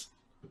love us,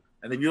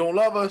 and if you don't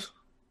love us,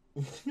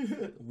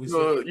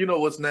 you know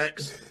what's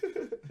next.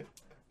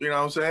 You know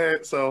what I'm saying?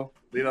 So,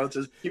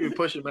 just keep it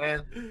pushing,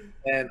 man.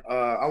 And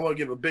I want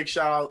to give a big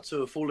shout out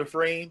to Fuller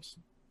Frames.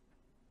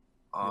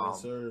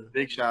 Yes, sir.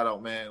 Big shout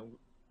out, man.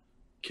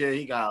 Kid,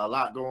 he got a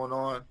lot going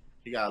on.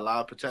 He got a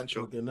lot of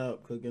potential.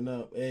 Cooking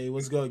up. Hey,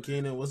 what's good,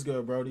 Keenan? What's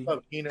good, Brody? What's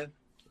up, Keenan?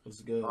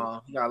 What's good?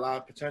 He got a lot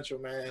of potential,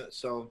 man.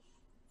 So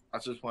I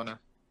just wanna.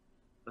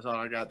 That's all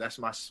I got. That's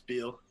my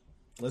spiel.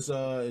 Let's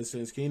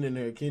since Keenan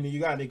here, Keenan, you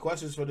got any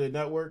questions for the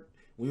network?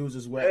 We was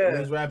just we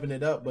was wrapping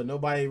it up, but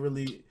nobody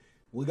really.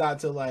 We got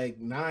to like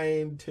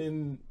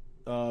 9-10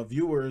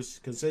 viewers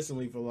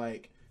consistently for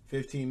like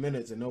 15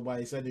 minutes, and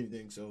nobody said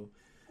anything. So,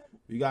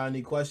 if you got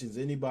any questions?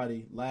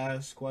 Anybody?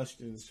 Last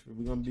questions?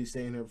 We're gonna be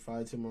staying here for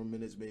 5-10 more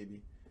minutes,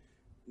 baby.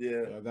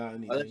 Yeah. I got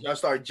anything? I'll let y'all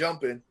start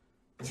jumping.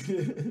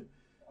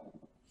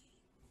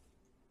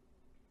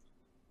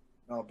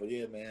 No, but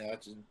yeah, man.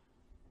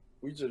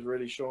 We just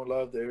really showing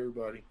love to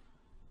everybody.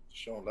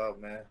 Showing love,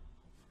 man.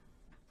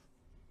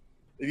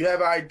 If you have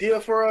an idea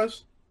for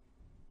us,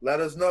 let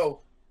us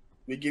know.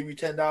 We give you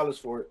 $10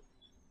 for it.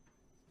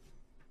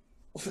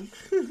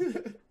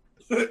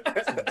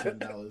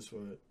 $10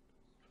 for it.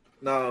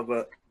 No,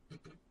 but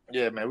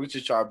yeah, man, we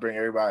just try to bring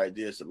everybody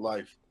ideas to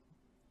life.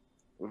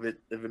 If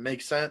it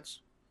makes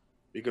sense,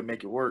 we can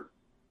make it work.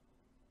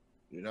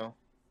 Definitely.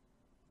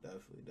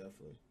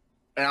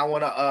 And I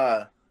want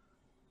to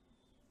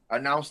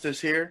announce this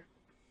here.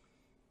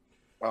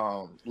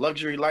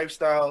 Luxury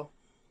lifestyle,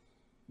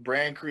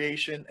 brand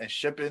creation and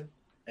shipping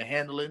and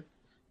handling.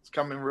 It's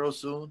coming real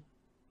soon.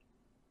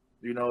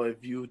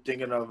 If you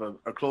thinking of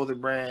a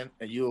clothing brand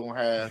and you don't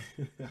have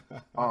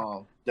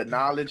the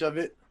knowledge of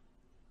it,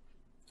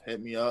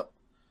 hit me up.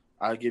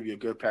 I'll give you a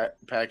good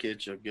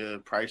package, a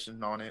good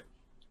pricing on it.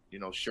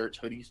 Shirts,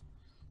 hoodies,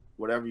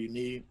 whatever you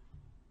need,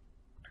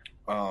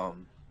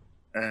 and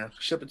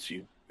ship it to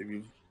you.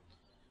 If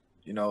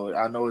I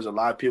know there's a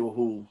lot of people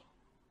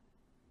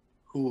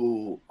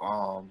who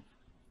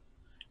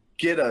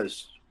get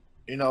us.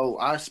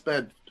 I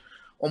spent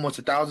almost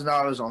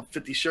 $1,000 on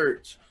 50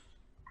 shirts.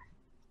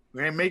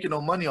 We ain't making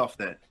no money off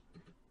that.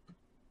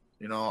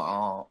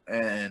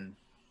 And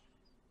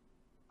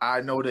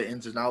I know the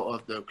ins and outs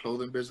of the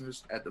clothing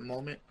business at the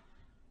moment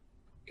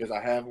because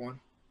I have one.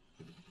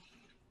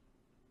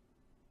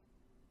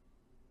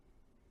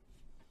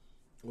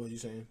 What are you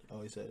saying?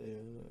 Oh, he said,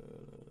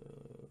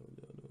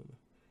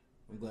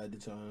 I'm glad the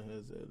time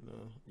has it.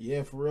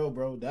 Yeah, for real,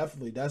 bro.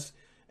 Definitely. That's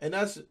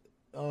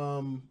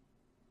well,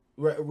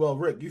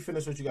 Rick, you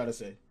finish what you got to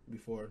say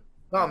before.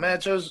 No,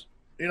 man, just,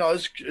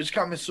 it's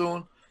coming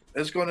soon.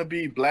 It's going to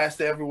be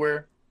blasted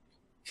everywhere.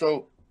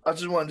 So I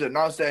just wanted to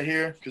announce that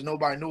here because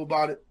nobody knew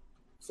about it.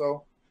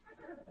 So,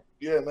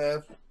 yeah,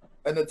 man.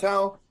 And the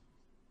town,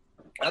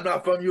 I'm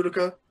not from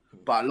Utica,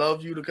 but I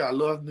love Utica. I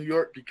love New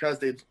York because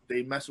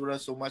they mess with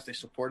us so much. They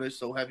support us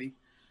so heavy.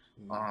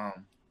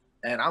 Mm-hmm.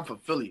 And I'm from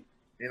Philly,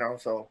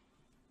 so.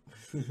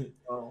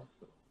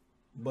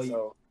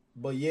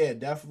 But yeah,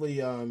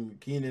 definitely,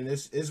 Keenan.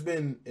 It's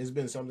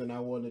been something I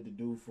wanted to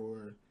do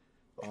for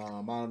I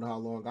don't know how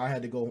long. I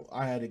had to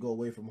go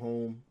away from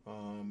home.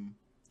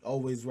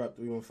 Always rep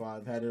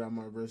 315. Had it on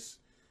my wrist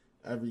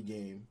every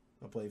game.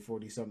 I played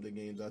 40-something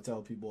games. I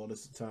tell people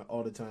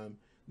all the time.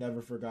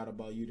 Never forgot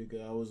about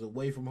Utica. I was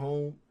away from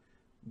home,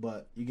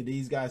 but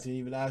these guys didn't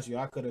even ask you.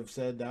 I could have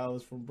said that I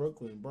was from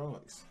Brooklyn,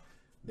 Bronx.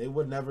 They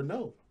would never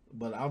know.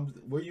 But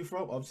where you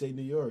from? Upstate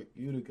New York,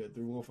 Utica,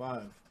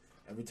 315.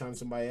 Every time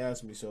somebody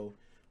asks me, so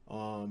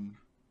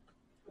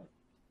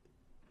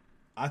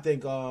I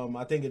think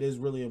it is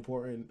really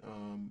important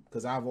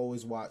because I've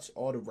always watched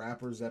all the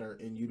rappers that are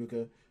in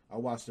Utica. I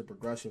watched the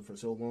progression for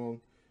so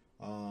long,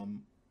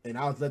 and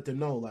I would let them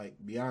know, like,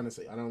 be honest,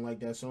 I don't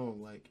like that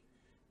song. Like,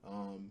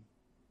 I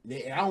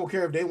don't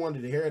care if they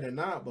wanted to hear it or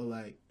not, but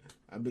like,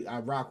 I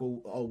rock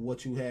with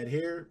what you had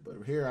here, but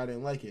here I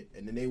didn't like it,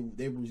 and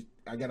then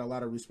I got a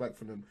lot of respect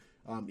for them,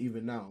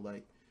 even now.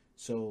 Like,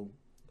 so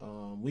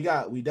we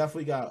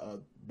definitely got a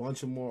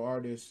bunch of more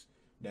artists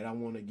that I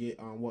want to get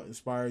on what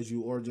inspires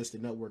you or just the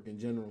network in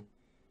general,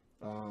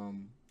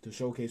 to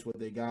showcase what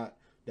they got.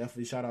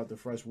 Definitely shout out to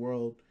Fresh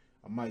World.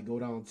 I might go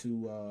down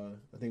to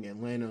I think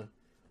Atlanta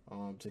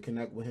to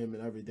connect with him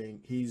and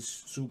everything. He's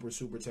super,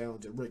 super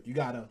talented. Rick, you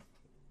got a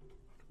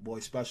boy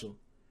special.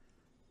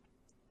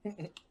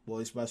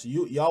 Boy special.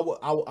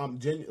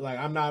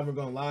 I'm not even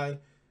gonna lie.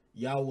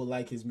 Y'all will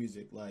like his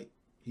music. Like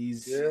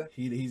he's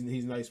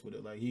nice with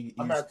it. Like he's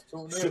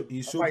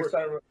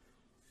super.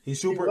 He's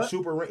super.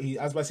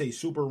 I was about to say he's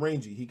super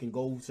rangy. He can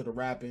go to the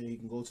rapping. He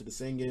can go to the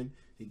singing.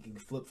 He can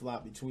flip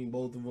flop between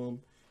both of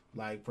them.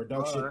 Like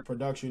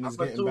production is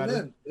getting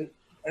better.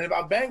 And if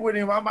I bang with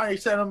him, I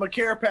might send him a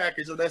care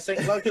package of that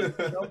St. Lucky.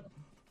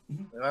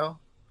 You know?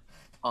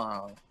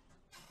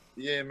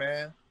 Yeah,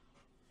 man.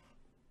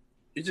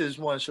 You just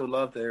want to show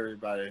love to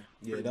everybody.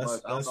 Yeah,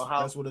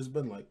 that's what it's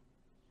been like.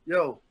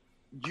 Yo,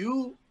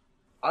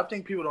 I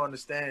think people don't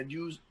understand.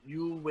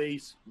 You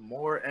waste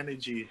more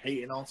energy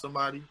hating on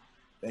somebody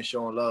than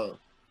showing love.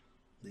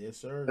 Yes,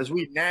 sir. Because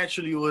we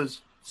naturally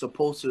was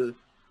supposed to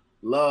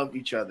love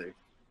each other.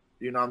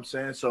 You know what I'm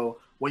saying? So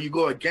when you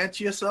go against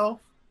yourself,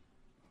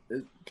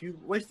 you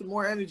wasted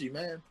more energy,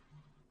 man.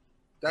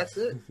 That's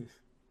it.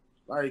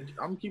 Like,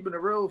 I'm keeping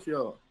it real with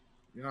y'all.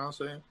 You know what I'm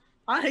saying?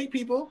 I hate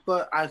people,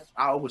 but I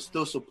would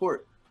still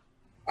support.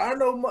 I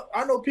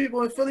know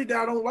people in Philly that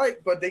I don't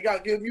like, but they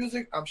got good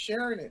music. I'm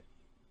sharing it.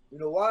 You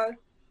know why?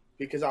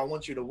 Because I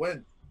want you to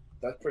win.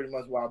 That's pretty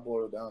much what I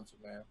boil it down to,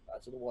 man. I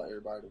just want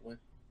everybody to win.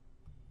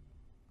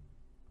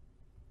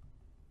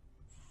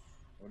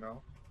 You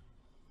know?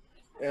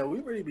 And we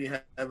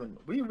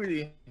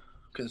really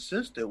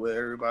consistent with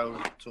everybody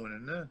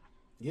tuning in.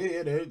 Yeah,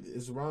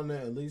 it's around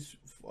that at least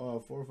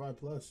 4 or 5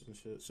 plus and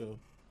shit. So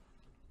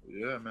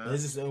yeah, man.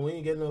 It's just we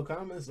ain't getting no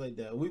comments like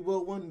that. We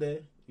will one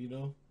day, you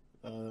know.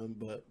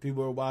 But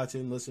people are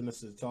watching, listening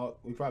to us talk.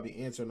 We probably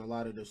answering a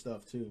lot of their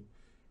stuff too.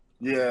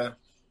 Yeah.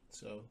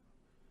 So,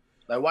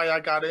 like, why I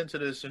got into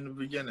this in the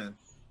beginning?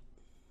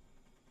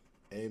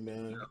 Hey,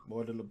 man,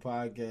 more than the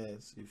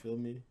podcast. You feel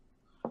me?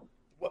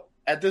 Well,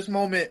 at this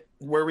moment,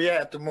 where we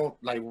at the moment,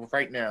 like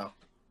right now,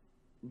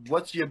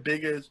 what you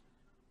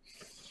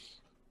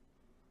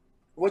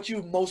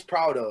most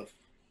proud of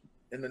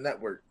in the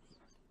network?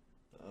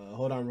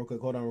 Hold on real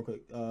quick.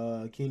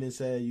 Keenan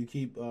said you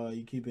keeping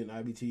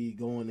IBT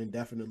going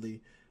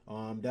indefinitely.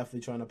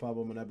 Definitely trying to pop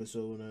up an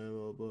episode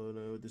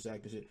with this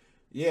acting shit.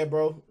 Yeah,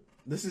 bro.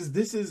 This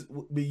is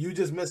you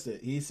just missed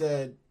it. He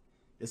said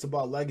it's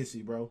about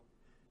legacy, bro.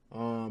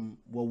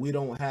 What we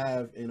don't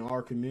have in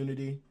our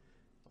community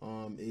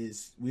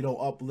is we don't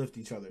uplift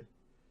each other.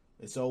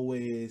 It's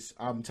always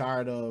I'm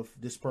tired of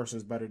this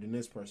person's better than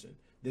this person.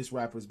 This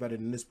rapper's better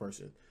than this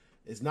person.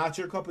 It's not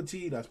your cup of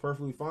tea. That's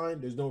perfectly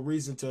fine. There's no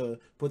reason to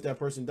put that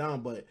person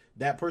down. But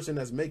that person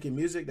that's making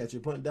music that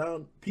you're putting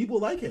down, people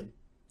like him.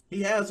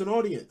 He has an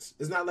audience.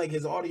 It's not like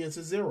his audience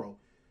is zero.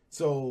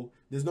 So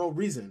there's no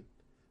reason.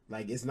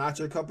 Like, it's not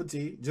your cup of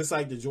tea. Just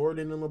like the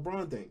Jordan and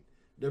LeBron thing.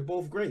 They're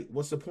both great.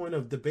 What's the point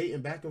of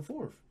debating back and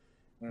forth?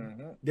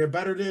 Mm-hmm. They're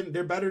better than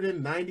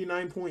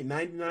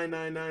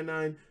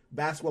 99.99999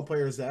 basketball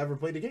players that ever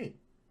played the game.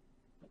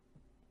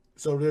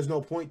 So there's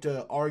no point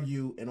to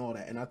argue and all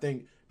that. And I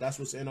think that's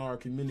what's in our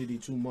community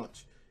too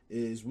much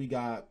is we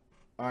got,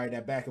 all right,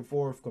 that back and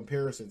forth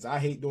comparisons. I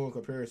hate doing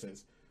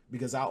comparisons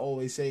because I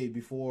always say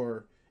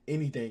before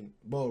anything,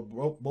 both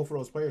of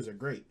those players are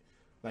great.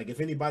 Like, if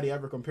anybody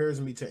ever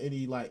compares me to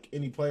any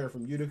player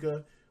from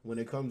Utica when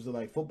it comes to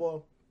like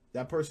football,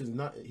 that person's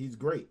not, he's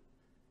great.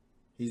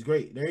 He's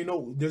great.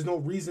 There's no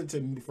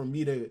reason for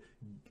me to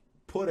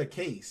put a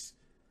case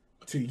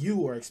to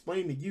you or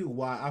explain to you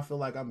why I feel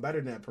like I'm better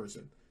than that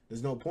person.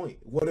 There's no point.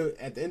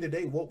 At the end of the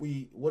day,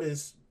 what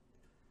is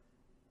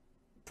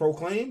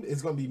proclaimed,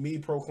 it's gonna be me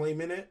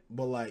proclaiming it,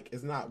 but like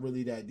it's not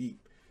really that deep.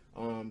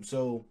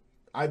 So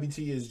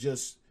IBT is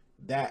just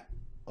that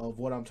of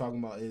what I'm talking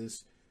about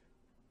is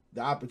the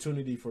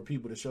opportunity for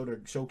people to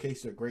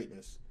showcase their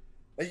greatness.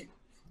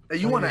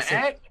 You want to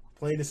act?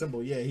 Plain and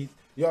simple. Yeah, he's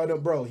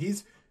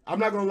I'm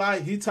not gonna lie,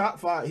 he top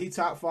five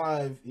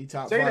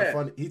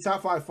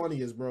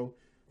funniest, bro.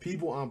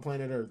 People on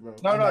planet Earth, bro.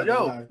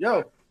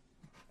 Yo.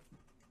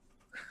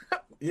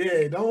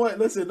 Yeah, don't worry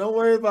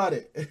about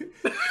it.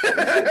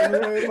 Don't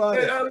worry about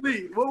it.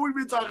 Ali, what we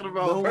been talking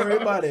about? Don't worry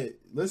about it.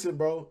 Listen,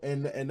 bro,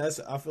 and that's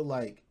I feel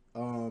like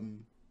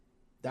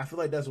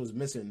that's what's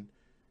missing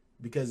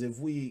because if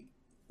we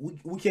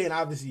can't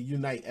obviously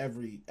unite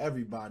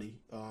everybody,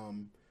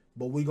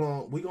 but we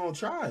gonna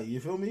try.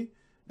 You feel me?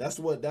 That's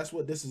what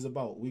this is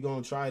about. We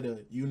gonna try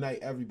to unite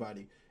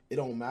everybody. It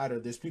don't matter.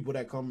 There's people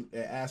that come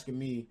asking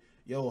me,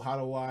 yo, how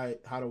do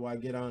I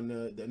get on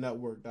the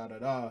network?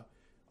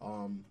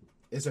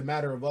 It's a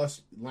matter of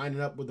us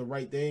lining up with the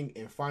right thing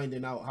and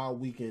finding out how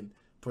we can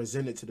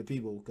present it to the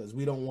people because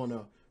we don't want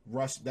to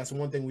rush. That's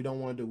one thing we don't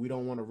want to do. We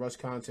don't want to rush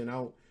content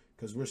out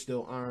because we're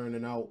still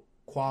ironing out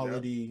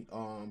quality,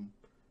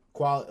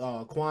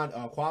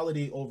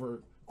 quality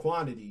over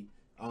quantity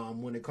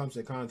when it comes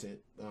to content.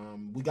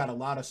 We got a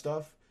lot of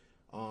stuff,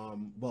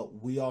 but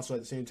we also at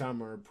the same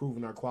time are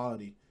improving our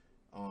quality.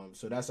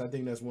 So I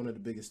think that's one of the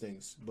biggest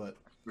things. But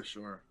for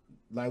sure,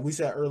 like we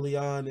said early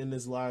on in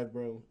this live,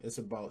 bro, it's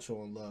about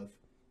showing love.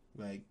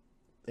 Like,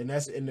 and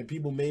the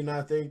people may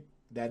not think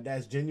that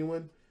that's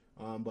genuine,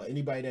 but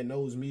anybody that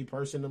knows me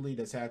personally,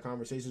 that's had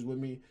conversations with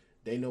me,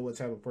 they know what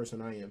type of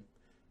person I am.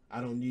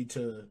 I don't need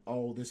to.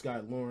 This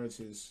guy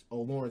Lawrence,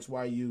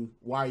 why are you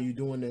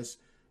doing this?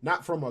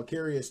 Not from a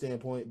curious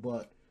standpoint,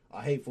 but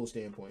a hateful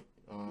standpoint.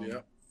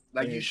 You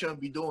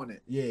shouldn't be doing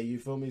it. Yeah, you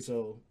feel me?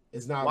 So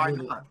it's not. Why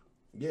not?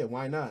 Yeah,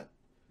 why not?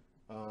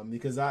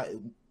 Because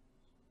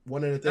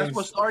one of the things that's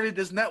what started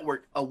this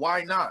network.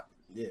 Why not?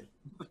 Yeah.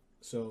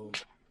 So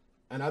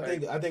And I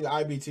think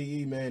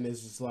IBTE, man,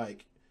 is just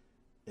like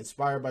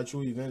inspired by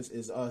true events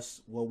is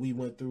us, what we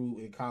went through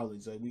in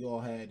college. Like we all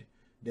had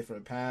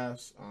different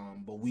paths,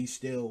 but we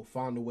still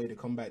found a way to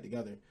come back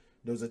together.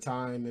 There was a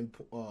time in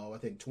I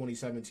think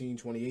 2017,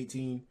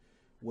 2018,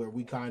 where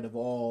we kind of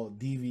all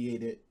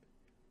deviated.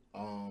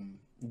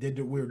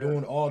 We were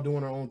doing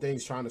our own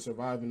things, trying to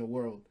survive in the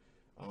world.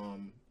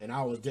 And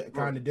I was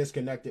kind of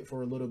disconnected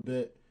for a little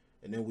bit,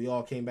 and then we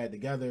all came back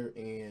together,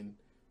 and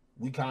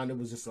we kind of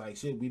was just like,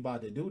 shit, we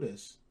about to do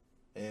this,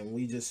 and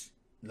we just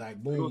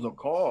like boom. It was a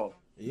call.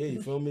 Yeah,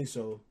 you feel me?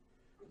 So,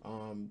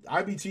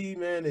 IBT,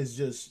 man, is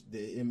just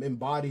it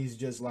embodies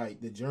just like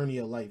the journey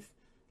of life.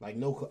 Like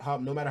no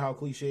matter how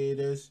cliche it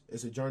is,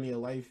 it's a journey of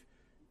life,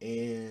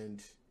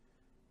 and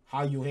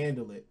how you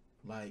handle it.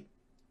 Like,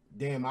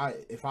 damn,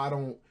 if I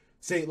don't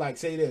say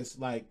this,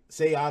 like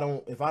say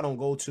if I don't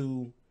go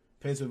to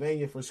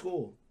Pennsylvania for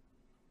school,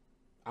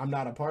 I'm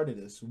not a part of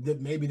this.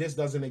 Maybe this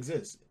doesn't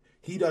exist.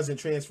 He doesn't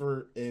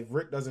transfer. If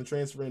Rick doesn't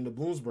transfer into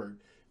Bloomsburg,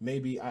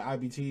 maybe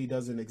IBT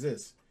doesn't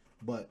exist.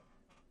 But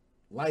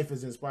life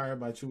is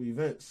inspired by true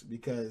events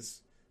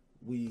because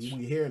we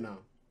here now.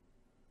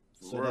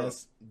 So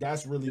Bruh.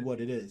 that's really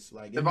what it is.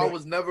 Like if I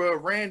was never a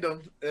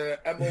random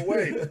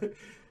MOA,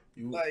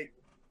 like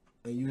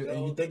and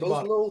you think those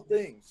about little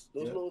things,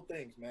 little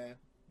things, man.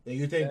 And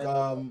you think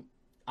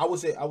I would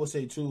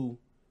say too,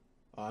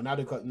 not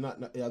to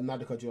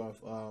cut you off,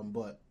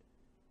 but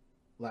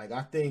like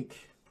I think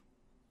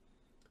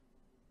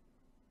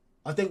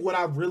what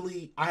I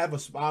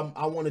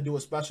want to do a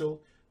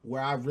special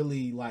where I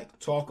really like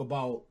talk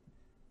about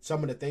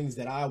some of the things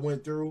that I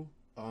went through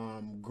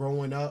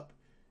growing up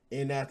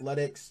in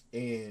athletics,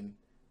 and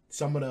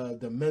some of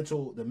the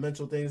mental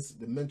things,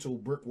 the mental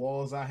brick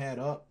walls I had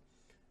up,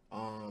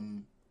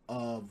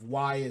 of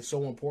why it's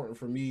so important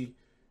for me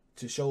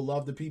to show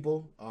love to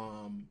people,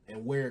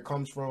 and where it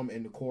comes from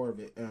and the core of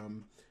it.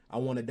 I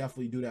want to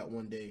definitely do that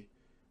one day,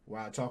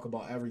 where I talk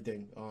about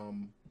everything,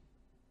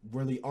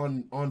 really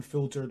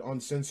unfiltered,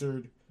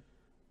 uncensored,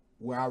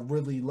 where I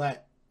really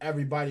let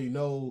everybody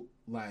know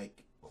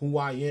like who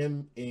I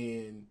am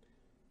and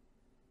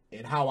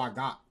how I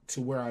got to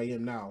where I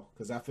am now.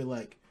 Because I feel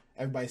like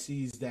everybody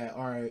sees that,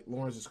 all right,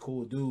 Lawrence is a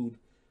cool dude,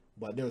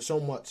 but there's so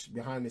much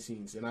behind the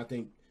scenes, and I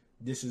think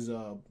this is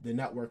the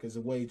network is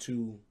a way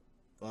to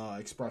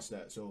express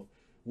that. So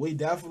we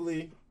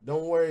definitely,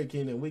 don't worry,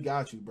 Keenan, we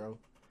got you, bro.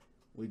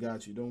 We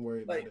got you. Don't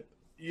worry about it.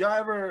 Y'all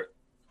ever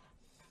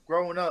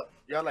growing up,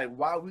 y'all like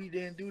why we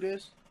didn't do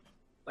this?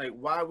 Like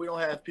why we don't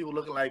have people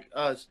looking like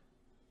us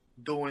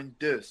doing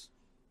this?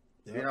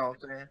 Yep. You know what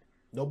I'm saying?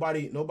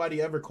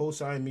 Nobody ever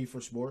co-signed me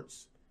for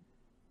sports.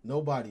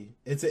 Nobody.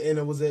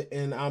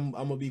 And I'm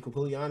gonna be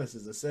completely honest,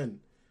 it's a sin.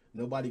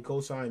 Nobody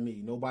co-signed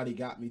me. Nobody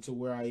got me to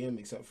where I am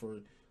except for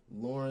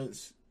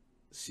Lawrence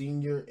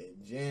Senior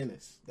and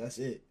Janice. That's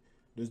it.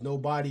 There's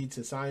nobody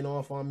to sign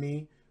off on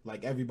me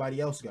like everybody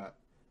else got.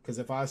 Because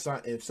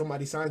if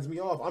somebody signs me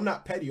off, I'm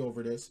not petty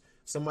over this.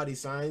 Somebody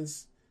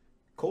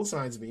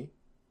co-signs me,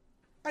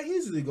 I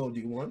easily go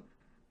D1.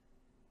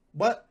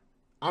 But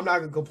I'm not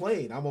gonna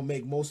complain. I'm gonna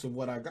make most of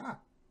what I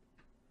got.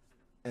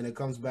 And it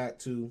comes back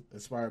to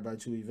inspired by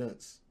true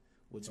events,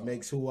 which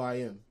makes who I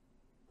am.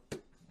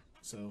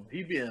 So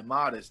he being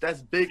modest.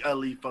 That's big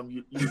Ali from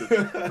you.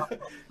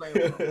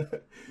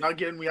 Not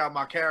getting me out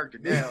my character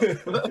now.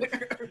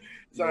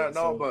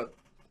 But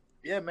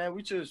yeah, man,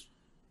 we just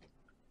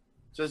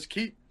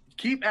keep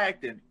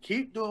acting,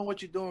 keep doing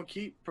what you're doing,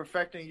 keep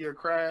perfecting your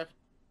craft.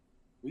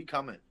 We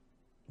coming.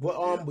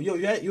 Well, yo,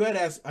 you had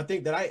asked. I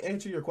think, did I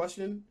answer your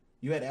question?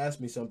 You had asked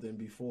me something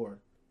before.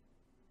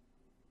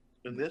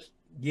 In this?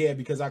 Yeah,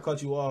 because I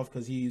cut you off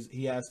because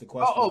he asked the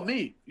question. Oh,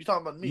 me? You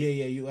talking about me?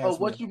 Yeah, you asked.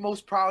 What you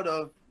most proud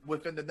of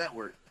within the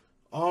network?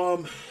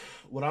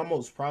 What I'm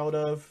most proud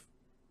of,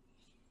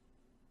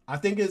 I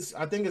think it's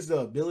the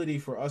ability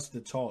for us to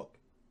talk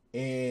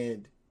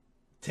and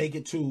take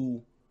it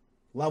to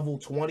level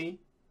 20,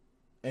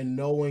 and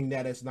knowing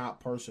that it's not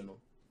personal,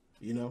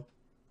 you know,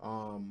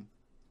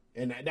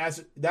 and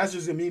that's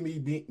just me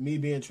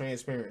being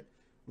transparent,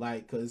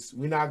 like, because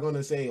we're not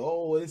gonna say,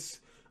 us,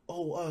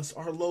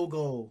 our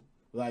logo.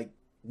 Like,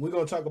 we're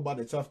gonna talk about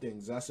the tough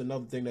things. That's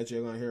another thing that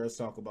you're gonna hear us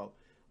talk about.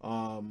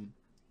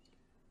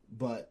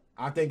 But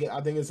I think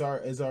it's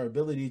our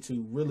ability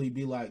to really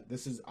be like,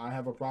 I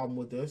have a problem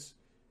with this,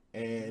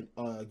 and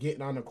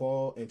getting on the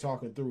call and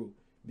talking through.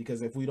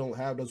 Because if we don't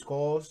have those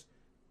calls,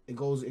 it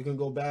can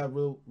go bad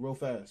real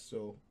fast.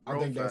 So I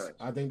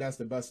think that's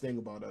the best thing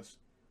about us.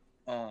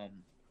 I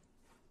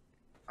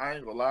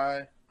ain't gonna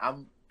lie,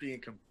 I'm being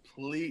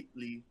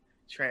completely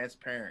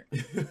transparent.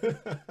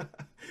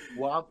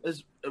 What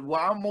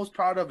I'm most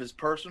proud of is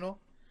personal.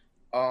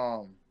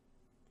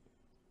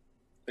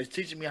 It's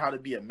teaching me how to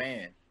be a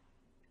man,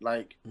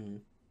 like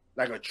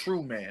a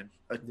true man.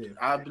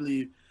 I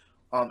believe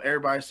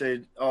everybody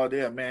said, "Oh,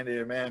 they're a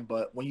man,"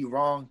 but when you're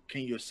wrong,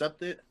 can you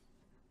accept it?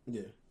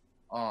 Yeah.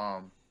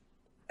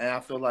 And I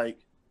feel like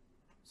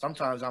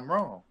sometimes I'm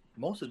wrong.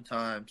 Most of the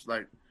times,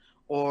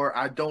 or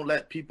I don't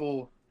let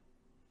people,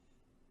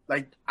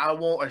 I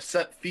won't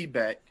accept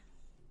feedback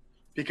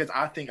because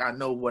I think I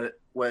know what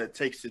it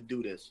takes to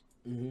do this.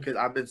 Because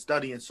I've been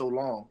studying so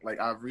long, like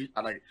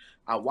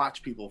I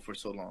watch people for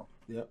so long.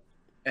 Yep.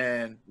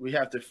 And we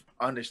have to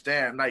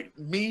understand, like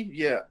me,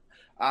 yeah,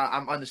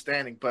 I'm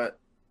understanding, but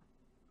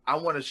I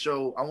want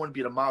to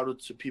be the model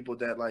to people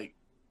that like,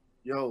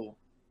 yo,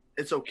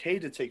 it's okay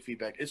to take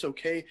feedback. It's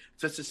okay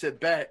just to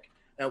sit back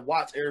and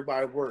watch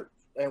everybody work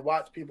and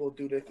watch people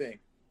do their thing.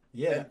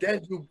 Yeah. And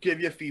then you give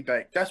your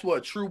feedback. That's what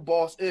a true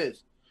boss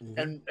is.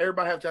 And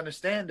everybody have to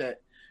understand that.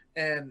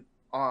 And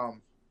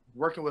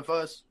working with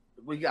us,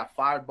 we got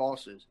 5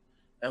 bosses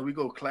and we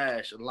go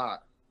clash a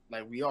lot.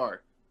 Like we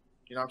are.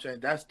 You know what I'm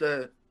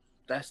saying?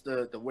 That's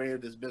the way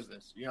of this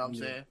business. You know what I'm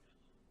saying?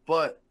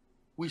 But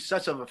we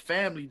such of a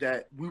family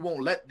that we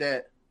won't let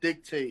that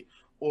dictate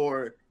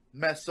or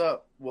mess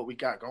up what we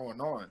got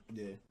going on.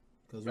 Yeah.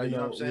 Because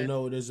we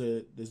know this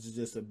is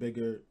just a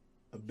bigger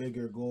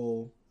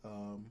goal.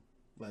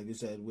 Like you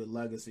said, with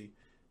legacy.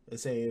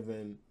 Let's say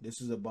even this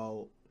is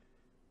about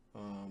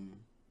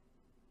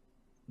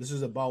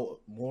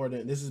more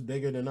than, this is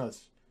bigger than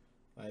us.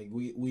 Like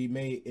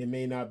it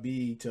may not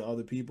be to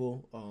other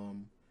people,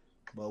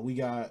 but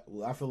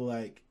I feel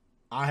like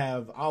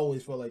I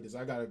always felt like this.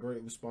 I got a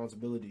great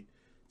responsibility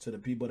to the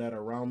people that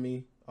are around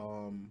me,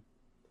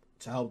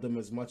 to help them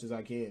as much as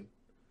I can,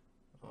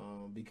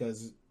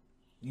 because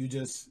you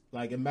just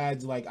like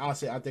imagine, like I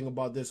think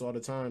about this all the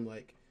time,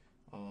 like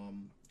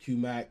Q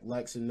Mac,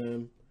 Lex, and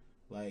them,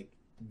 like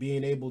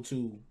being able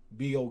to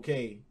be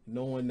okay,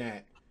 knowing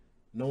that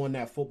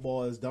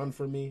football is done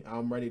for me.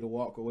 I'm ready to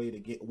walk away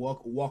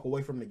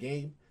from the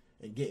game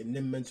and getting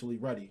them mentally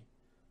ready.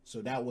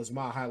 So that was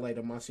my highlight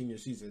of my senior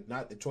season.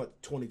 Not the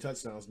 20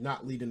 touchdowns,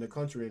 not leading the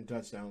country in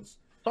touchdowns.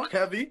 Talk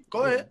heavy.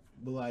 Go ahead.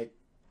 But like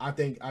I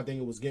think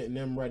it was getting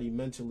them ready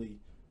mentally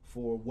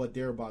for what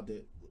they're about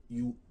to.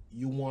 You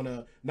want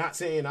to, not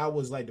saying I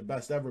was like the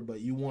best ever,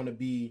 but you want to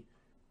be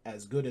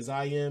as good as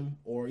I am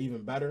or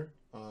even better,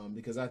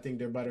 because I think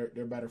they're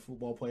better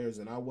football players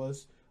than I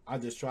was. I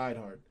just tried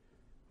hard.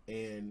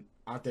 And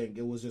I think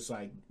it was just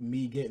like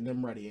me getting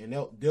them ready, and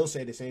they'll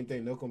say the same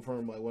thing. They'll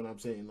confirm like what I'm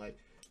saying, like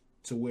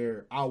to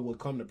where I would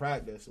come to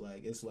practice,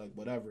 like it's like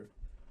whatever.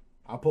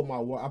 I put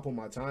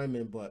my time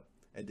in, but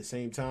at the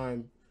same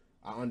time,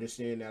 I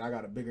understand that I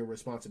got a bigger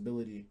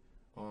responsibility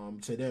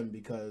to them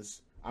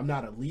because I'm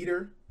not a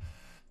leader.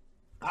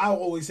 I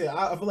always say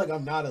I feel like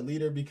I'm not a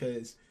leader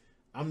because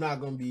I'm not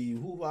gonna be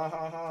hoo ha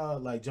ha ha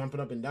like jumping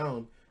up and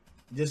down.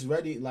 Just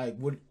ready, like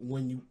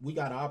when we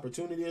got an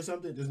opportunity or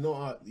something. There's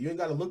no you ain't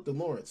got to look to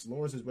Lawrence.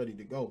 Lawrence is ready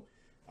to go.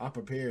 I'm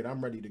prepared.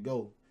 I'm ready to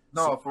go.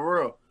 No, for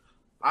real.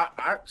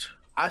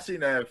 I seen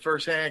that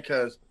firsthand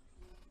because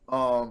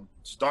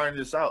starting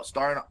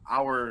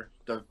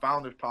the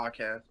Founders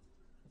podcast,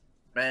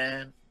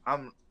 man.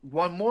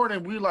 One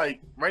morning we like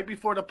right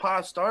before the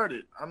pod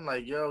started. I'm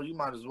like, yo, you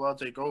might as well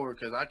take over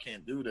because I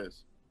can't do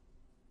this.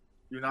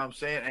 You know what I'm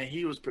saying? And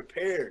he was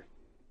prepared,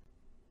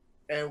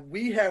 and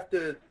we have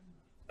to.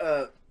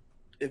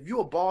 If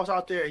you're a boss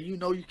out there and you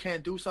know you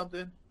can't do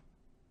something,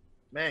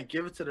 man,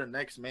 give it to the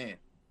next man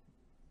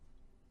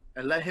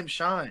and let him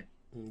shine.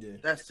 Yeah.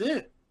 That's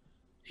it.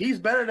 He's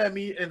better than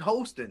me in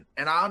hosting,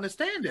 and I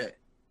understand that.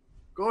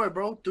 Go ahead,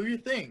 bro. Do your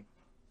thing.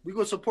 We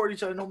go support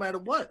each other no matter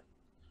what.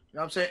 You know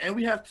what I'm saying? And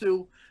we have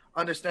to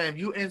understand,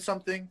 if you in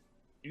something,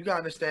 you got to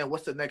understand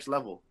what's the next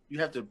level. You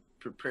have to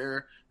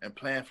prepare and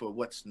plan for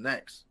what's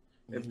next.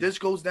 If this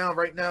goes down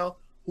right now,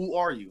 who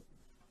are you?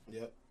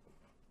 Yep.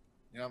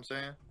 You know what I'm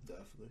saying?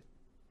 Definitely.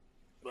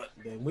 But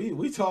man,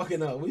 we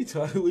talking we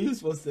were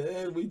supposed to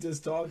end. We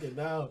just talking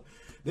now.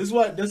 This is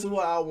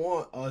what I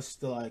want us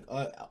to like.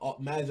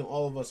 Imagine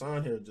all of us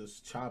on here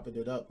just chopping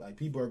it up. Like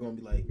people are gonna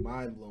be like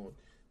mind blown.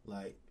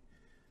 Like,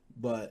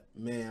 but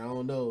man, I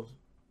don't know.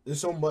 There's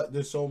so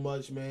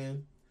much,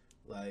 man.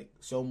 Like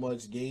so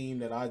much game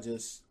that I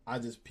just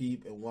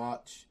peep and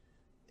watch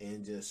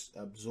and just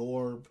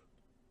absorb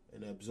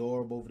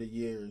over the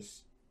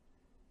years,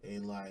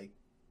 and like.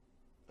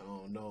 I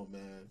don't know,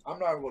 man. I'm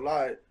not gonna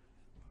lie.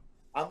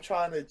 I'm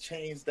trying to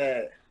change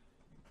that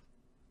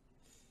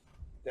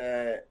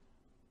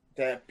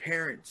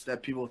appearance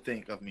that people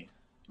think of me,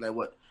 like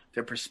what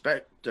their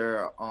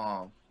perspective.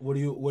 What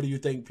do you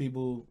think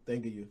people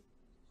think of you?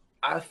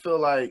 I feel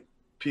like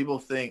people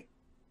think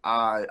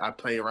I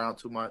play around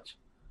too much.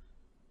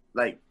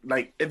 Like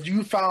if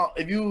you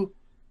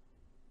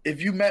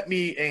met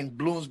me in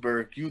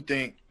Bloomsburg, you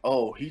think,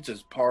 oh, he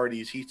just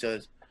parties.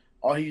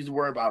 He's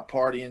worried about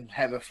partying,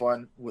 having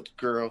fun with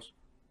girls.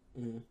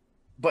 Mm-hmm.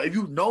 But if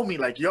you know me,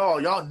 like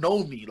y'all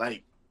know me,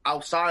 like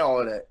outside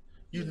all of that,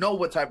 you know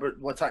what type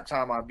of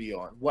time I be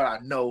on, what I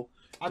know.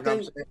 I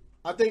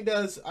think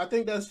that's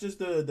just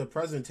the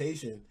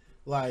presentation,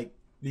 like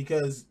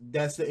because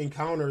that's the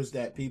encounters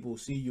that people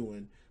see you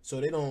in. So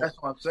they don't. That's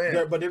what I'm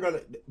saying.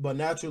 But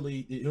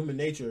naturally, human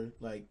nature,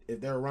 like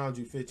if they're around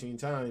you 15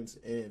 times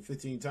and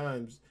 15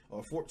 times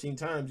or 14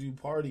 times you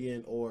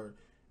partying or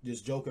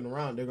just joking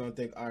around, they're gonna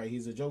think, all right,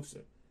 he's a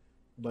jokester.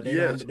 But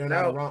they're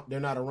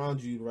not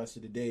around you the rest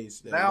of the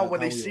days. Now when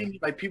they see me,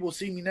 like people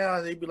see me now,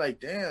 and they be like,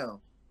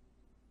 damn,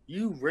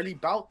 you really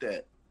bout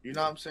that. You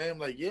know what I'm saying?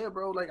 Like, yeah,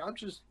 bro. Like,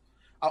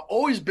 I've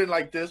always been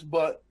like this,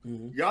 but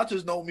y'all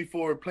just know me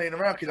for playing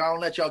around because I don't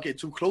let y'all get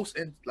too close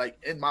in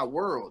my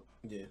world.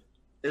 Yeah.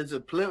 It's a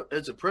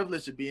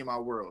privilege to be in my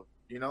world.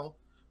 You know,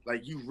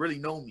 like you really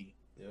know me,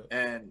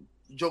 and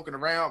joking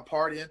around,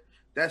 partying.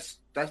 That's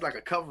like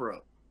a cover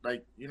up.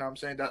 Like, you know what I'm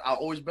saying? That I've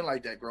always been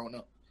like that growing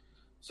up.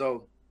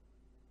 So,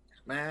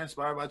 man,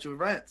 inspired by your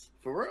events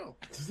for real.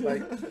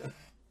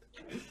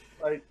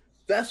 Like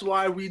that's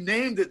why we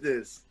named it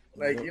this.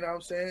 Like, you know what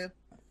I'm saying?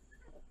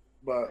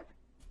 But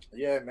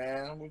yeah,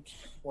 man, we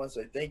want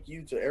to say thank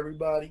you to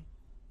everybody.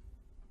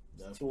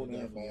 Tune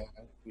in, man.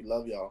 We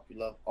love y'all. We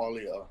love all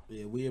of y'all.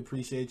 Yeah, we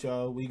appreciate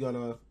y'all. We're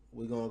gonna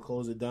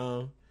close it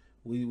down.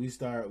 We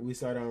start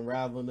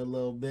unraveling a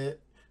little bit.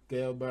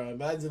 Okay, bro.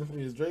 Imagine if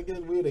we was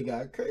drinking, we'd have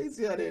got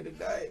crazy out there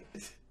tonight.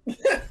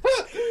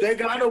 Thank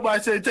God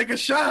nobody said take a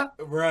shot.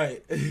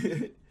 Right.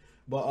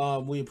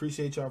 But we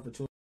appreciate y'all for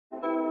tuning